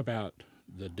was talk about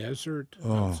the desert,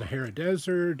 Sahara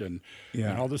Desert, and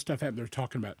all this stuff happened. They're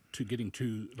talking about getting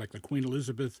to like the Queen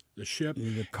Elizabeth, the ship,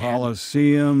 the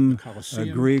Colosseum, Colosseum.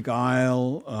 a Greek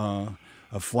Isle,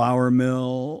 a flour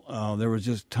mill. There was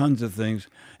just tons of things.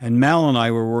 And Mal and I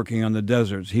were working on the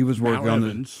deserts. He was working Mal on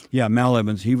Evans. Mal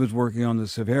Evans. He was working on the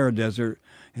Sahara Desert,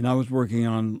 and I was working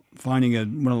on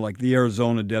finding one of like the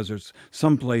Arizona deserts,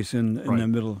 someplace in the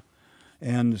middle.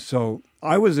 And so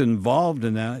I was involved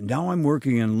in that. Now I'm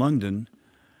working in London,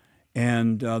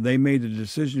 and they made the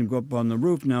decision to go up on the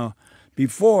roof. Now,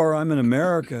 before I'm in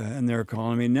America, and they're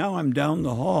calling me. Now I'm down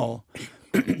the hall,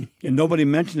 and nobody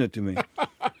mentioned it to me.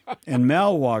 And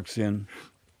Mal walks in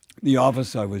the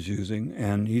office I was using,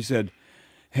 and he said,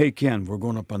 "Hey, Ken, we're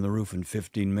going up on the roof in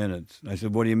 15 minutes. I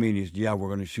said, "What do you mean?" He said, "Yeah, we're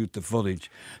going to shoot the footage."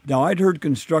 Now, I'd heard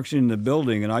construction in the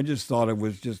building, and I just thought it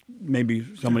was just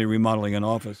maybe somebody remodeling an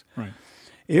office. Right.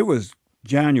 It was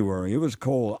January. It was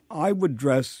cold. I would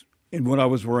dress in what I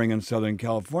was wearing in Southern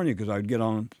California because I'd get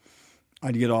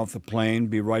off the plane,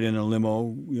 be right in a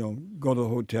limo, go to the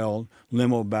hotel,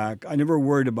 limo back. I never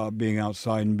worried about being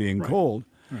outside and being cold.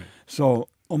 Right. So,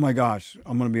 oh my gosh,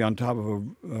 I'm going to be on top of a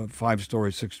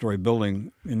 5-story, 6-story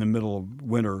building in the middle of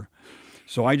winter.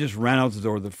 So I just ran out the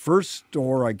door. The first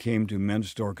store I came to, men's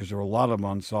store, because there were a lot of them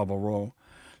on Savile Row,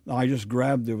 I just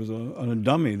grabbed, there was a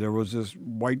dummy. There was this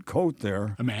white coat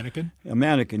there. A mannequin? A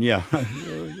mannequin, yeah. I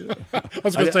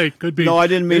was going to say, could be. No, I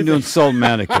didn't mean to insult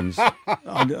mannequins.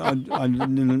 I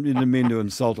didn't mean to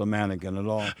insult a mannequin at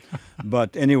all.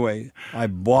 But anyway, I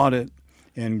bought it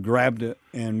and grabbed it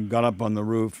and got up on the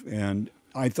roof, and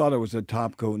I thought it was a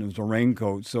top coat and it was a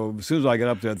raincoat. So as soon as I got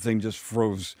up there, the thing just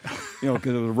froze, because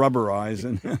it was rubberized.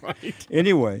 And Right.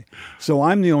 anyway, so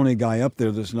I'm the only guy up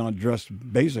there that's not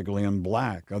dressed basically in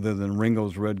black, other than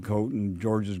Ringo's red coat and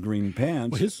George's green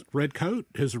pants. Well, his red coat,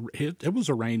 it was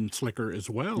a rain slicker as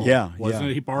well. Yeah, wasn't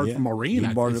it? He borrowed from Maureen.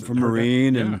 He borrowed it from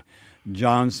Maureen, and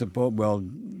John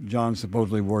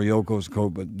supposedly wore Yoko's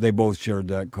coat, but they both shared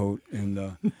that coat.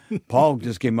 And Paul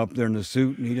just came up there in a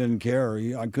suit, and he didn't care.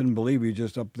 I couldn't believe he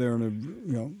just up there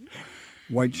in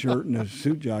a white shirt and a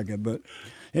suit jacket. But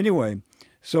anyway,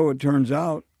 so it turns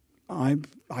out I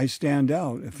stand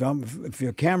out. If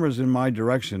your camera's in my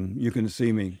direction, you can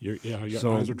see me. Your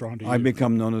so eyes are drawn to you. I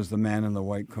become known as the man in the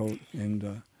white coat,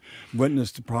 and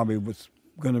witnessed probably what's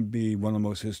going to be one of the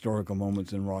most historical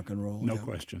moments in rock and roll. No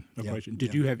question. No question.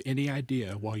 Did you have any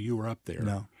idea while you were up there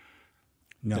No.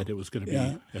 that it was going to be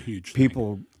a huge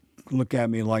People look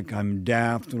at me like I'm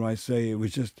daft when I say it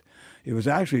was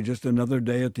actually just another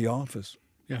day at the office.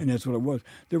 Yeah. And that's what it was.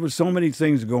 There were so many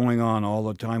things going on all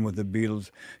the time with the Beatles.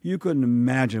 You couldn't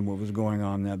imagine what was going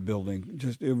on in that building.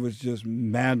 It was just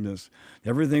madness.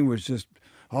 Everything was just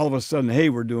all of a sudden, hey,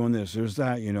 we're doing this. There's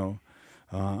that,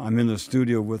 I'm in the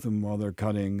studio with them while they're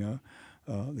cutting.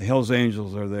 The Hells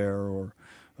Angels are there, or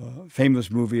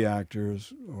famous movie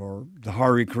actors, or the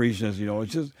Hare Krishnas.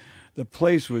 It's just the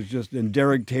place was just. And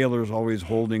Derek Taylor's always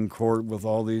holding court with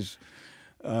all these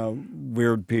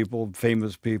weird people,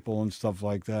 famous people, and stuff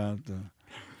like that.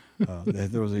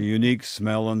 There was a unique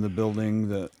smell in the building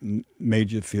that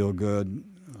made you feel good.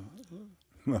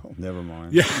 Well, never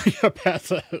mind. Yeah, pass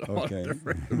that on. Okay.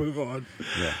 Move on.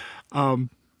 Yeah. All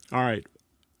right.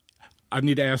 I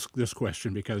need to ask this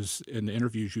question because in the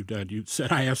interviews you've done, you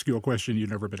said I ask you a question you've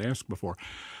never been asked before.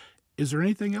 Is there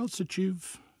anything else that you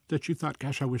thought,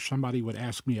 gosh, I wish somebody would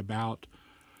ask me about?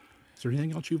 Is there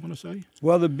anything else you want to say?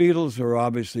 Well, the Beatles are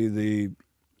obviously the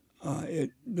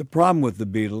problem with the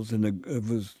Beatles, and it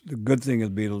was the good thing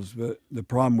of the Beatles, but the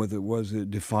problem with it was it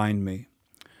defined me.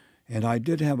 And I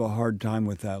did have a hard time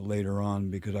with that later on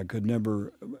because I could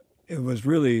never, it was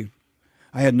really,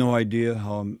 I had no idea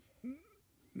how,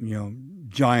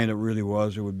 giant it really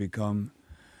was or would become.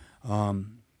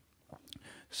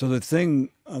 So the thing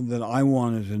that I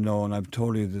wanted to know, and I've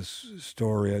told you this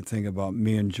story, I think, about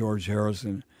me and George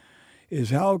Harrison,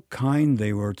 is how kind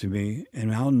they were to me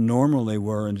and how normal they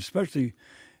were. And especially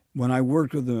when I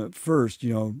worked with them at first,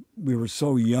 we were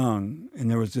so young and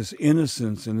there was this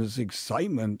innocence and this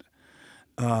excitement.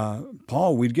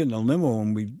 Paul, we'd get in a limo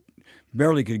and we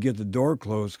barely could get the door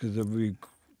closed because there'd be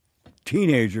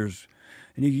teenagers.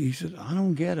 And he said, I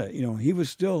don't get it. He was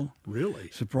still really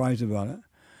surprised about it.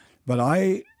 But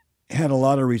I had a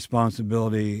lot of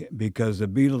responsibility because the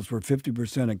Beatles were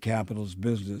 50% of Capitol's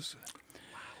business.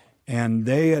 And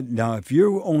now, if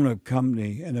you own a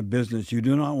company and a business, you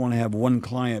do not want to have one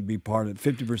client be part of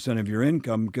 50% of your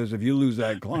income, because if you lose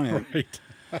that client. Right.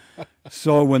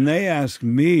 So when they asked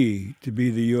me to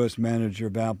be the U.S. manager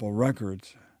of Apple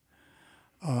Records,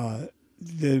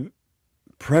 the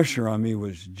pressure on me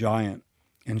was giant.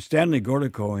 And Stanley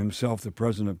Gordico himself, the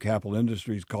president of Capitol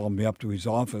Industries, called me up to his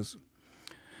office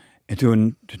and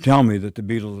to tell me that the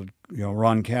Beatles,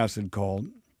 Ron Cass had called.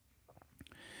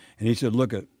 And he said,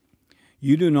 look,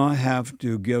 you do not have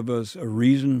to give us a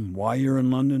reason why you're in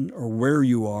London or where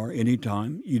you are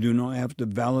anytime. You do not have to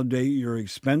validate your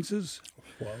expenses.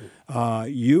 Wow.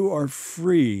 You are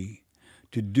free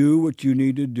to do what you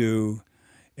need to do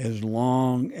as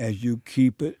long as you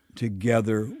keep it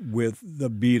together with the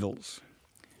Beatles.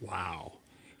 Wow.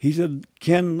 He said,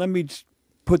 Ken, let me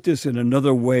put this in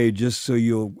another way just so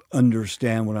you'll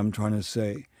understand what I'm trying to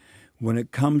say. When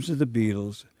it comes to the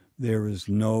Beatles, there is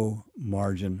no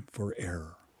margin for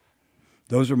error.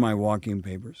 Those are my walking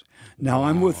papers. Now,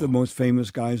 I'm with the most famous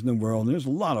guys in the world, and there's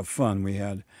a lot of fun we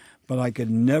had, but I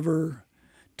could never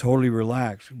totally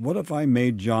relax. What if I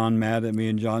made John mad at me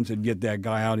and John said, get that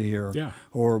guy out of here,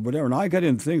 or whatever? And I got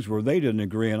in things where they didn't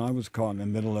agree, and I was caught in the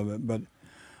middle of it. But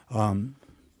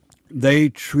they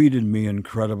treated me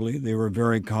incredibly. They were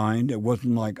very kind. It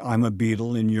wasn't like I'm a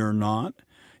Beatle and you're not.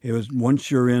 It was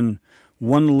once you're in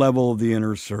one level of the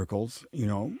inner circles,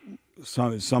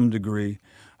 some degree,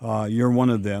 you're one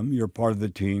of them. You're part of the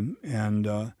team,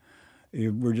 and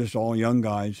we're just all young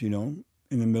guys, in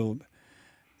the middle.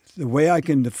 The way I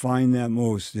can define that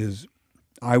most is,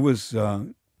 I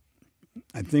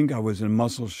think I was in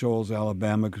Muscle Shoals,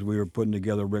 Alabama, because we were putting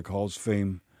together Rick Hall's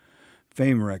Fame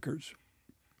records,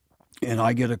 and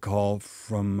I get a call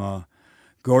from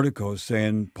Gordico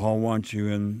saying, Paul wants you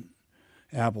in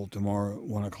Apple tomorrow at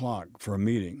 1:00 for a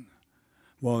meeting.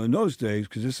 Well, in those days,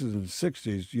 because this is in the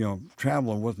 60s, you know,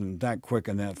 traveling wasn't that quick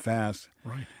and that fast.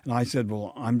 Right. And I said,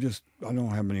 well, I don't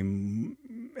have any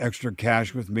extra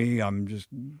cash with me. I'm just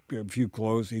a few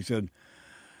clothes. He said,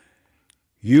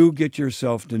 you get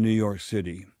yourself to New York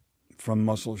City from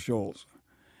Muscle Shoals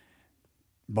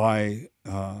by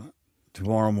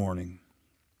tomorrow morning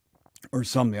or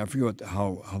something. I forget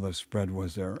how the spread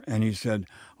was there. And he said,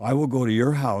 I will go to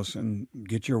your house and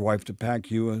get your wife to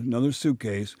pack you another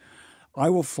suitcase. I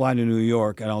will fly to New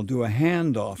York and I'll do a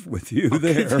handoff with you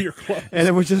there. And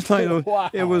it was just like, wow.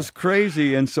 It was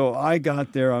crazy. And so I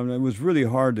got there. It was really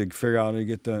hard to figure out how to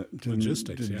get to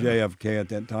Logistics, yeah. JFK at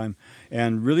that time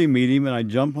and really meet him. And I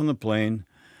jump on the plane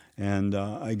and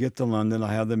I get to London.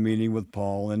 I have the meeting with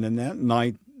Paul. And then that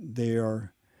night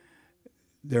they're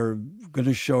going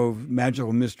to show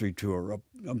Magical Mystery Tour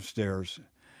upstairs.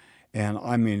 And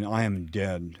I mean, I am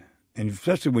dead. And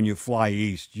especially when you fly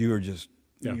east, you're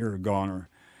a goner.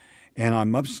 And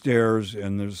I'm upstairs,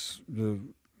 and there's the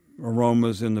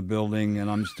aromas in the building,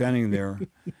 and I'm standing there,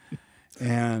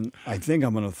 and I think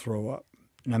I'm going to throw up.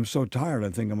 And I'm so tired, I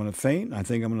think I'm going to faint, I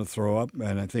think I'm going to throw up,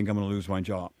 and I think I'm going to lose my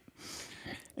job.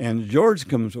 And George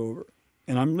comes over,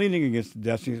 and I'm leaning against the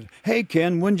desk. He says, hey,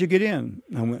 Ken, when did you get in?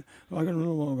 And I went, well, I got a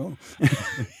little while ago.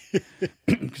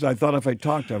 Because I thought if I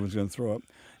talked, I was going to throw up.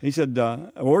 And he said,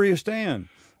 where are you staying?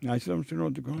 And I said, I'm staying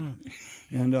at the corner.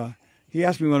 And he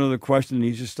asked me one other question, and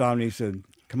he just stopped and he said,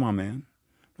 come on, man.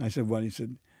 I said, what? He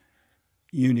said,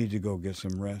 you need to go get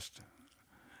some rest.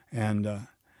 And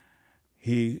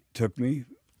he took me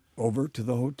over to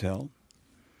the hotel.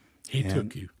 He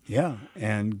took you? Yeah,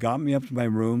 and got me up to my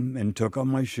room and took off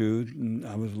my shoes. And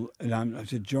I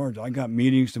said, George, I got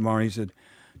meetings tomorrow. And he said,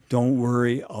 don't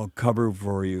worry, I'll cover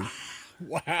for you.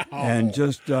 Wow. And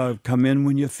just come in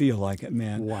when you feel like it,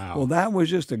 man. Wow. Well, that was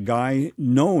just a guy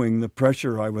knowing the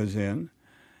pressure I was in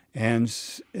and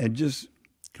just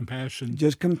compassion.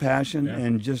 Just compassion Yeah.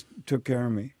 and just took care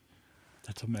of me.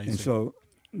 That's amazing. And so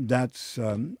that's,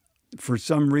 for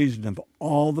some reason, of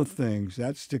all the things,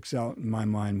 that sticks out in my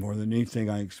mind more than anything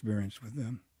I experienced with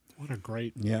them. What a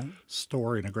great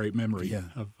story and a great memory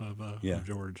of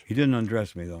George. He didn't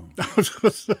undress me, though.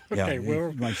 Okay,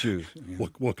 well, my shoes. Yeah.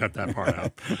 We'll cut that part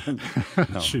out.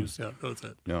 No. Shoes, yeah, that's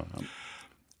it. No.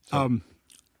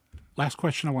 Last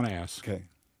question I want to ask. Okay.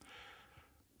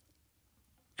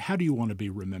 How do you want to be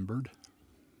remembered?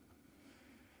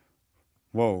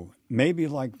 Whoa, maybe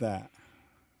like that.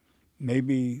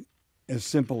 Maybe as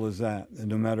simple as that. And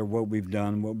no matter what we've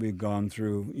done, what we've gone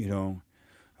through, you know,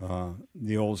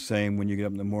 the old saying, when you get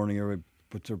up in the morning, everybody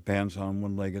puts their pants on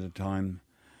one leg at a time.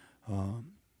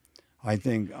 I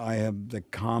think I have the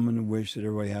common wish that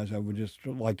everybody has. I would just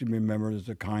like to be remembered as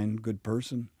a kind, good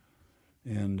person.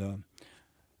 And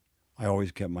I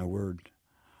always kept my word.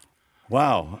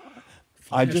 Wow.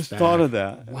 I just thought of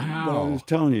that. Wow. But I was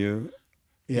telling you.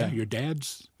 Yeah, your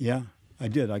dad's? Yeah, I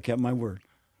did. I kept my word,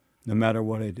 no matter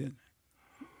what I did.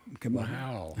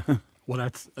 Wow. Well,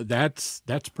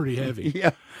 that's pretty heavy.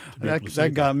 Yeah,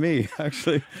 that got me,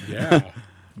 actually. Yeah.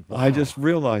 Wow. I just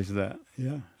realized that.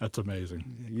 Yeah. That's amazing.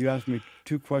 You asked me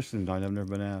 2 questions I've never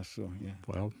been asked, so yeah.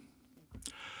 Well,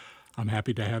 I'm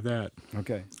happy to have that.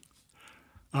 Okay.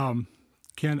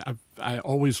 Ken, I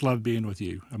always love being with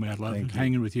you. I mean, I love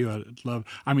hanging with you.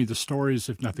 The stories,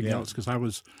 if nothing else, because I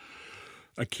was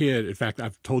a kid. In fact,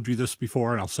 I've told you this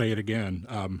before, and I'll say it again.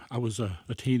 I was a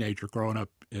teenager growing up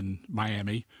in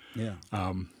Miami. Yeah.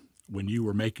 When you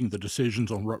were making the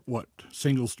decisions on what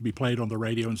singles to be played on the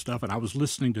radio and stuff, and I was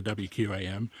listening to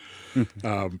WQAM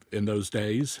in those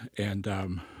days, and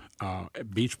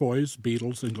Beach Boys,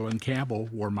 Beatles, and Glenn Campbell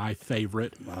were my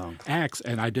favorite acts,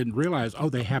 and I didn't realize,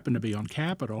 they happen to be on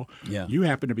Capitol. Yeah. You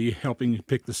happen to be helping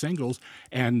pick the singles,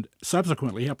 and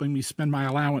subsequently helping me spend my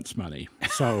allowance money.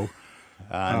 So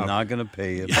I'm not going to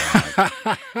pay you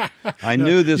back. I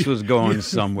knew this was going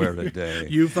somewhere today.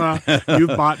 You've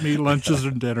bought me lunches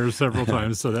and dinners several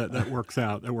times, so that works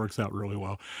out. That works out really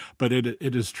well. But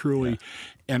it is truly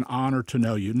an honor to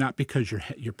know you, not because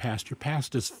your past. Your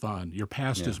past is fun. Your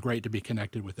past is great to be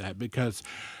connected with that, because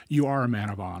you are a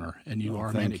man of honor, and you are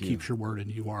a man that keeps your word,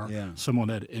 and you are someone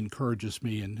that encourages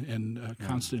me and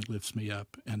constantly lifts me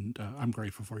up. And I'm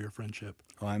grateful for your friendship.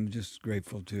 Well, I'm just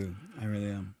grateful too. I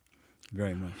really am.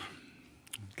 Very much.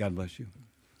 God bless you.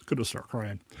 Going to start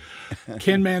crying.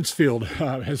 Ken Mansfield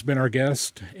has been our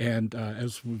guest, and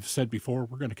as we've said before,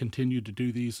 we're going to continue to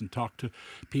do these and talk to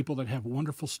people that have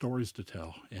wonderful stories to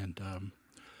tell. And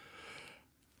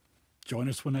join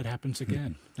us when that happens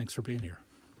again. Thanks for being here.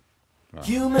 Wow.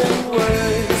 Human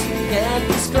words can't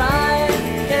describe,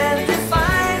 can't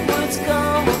define what's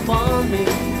come upon me.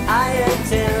 I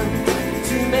attempt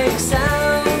to make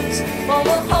sound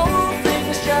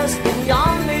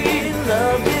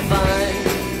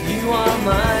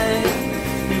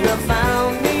the fountain.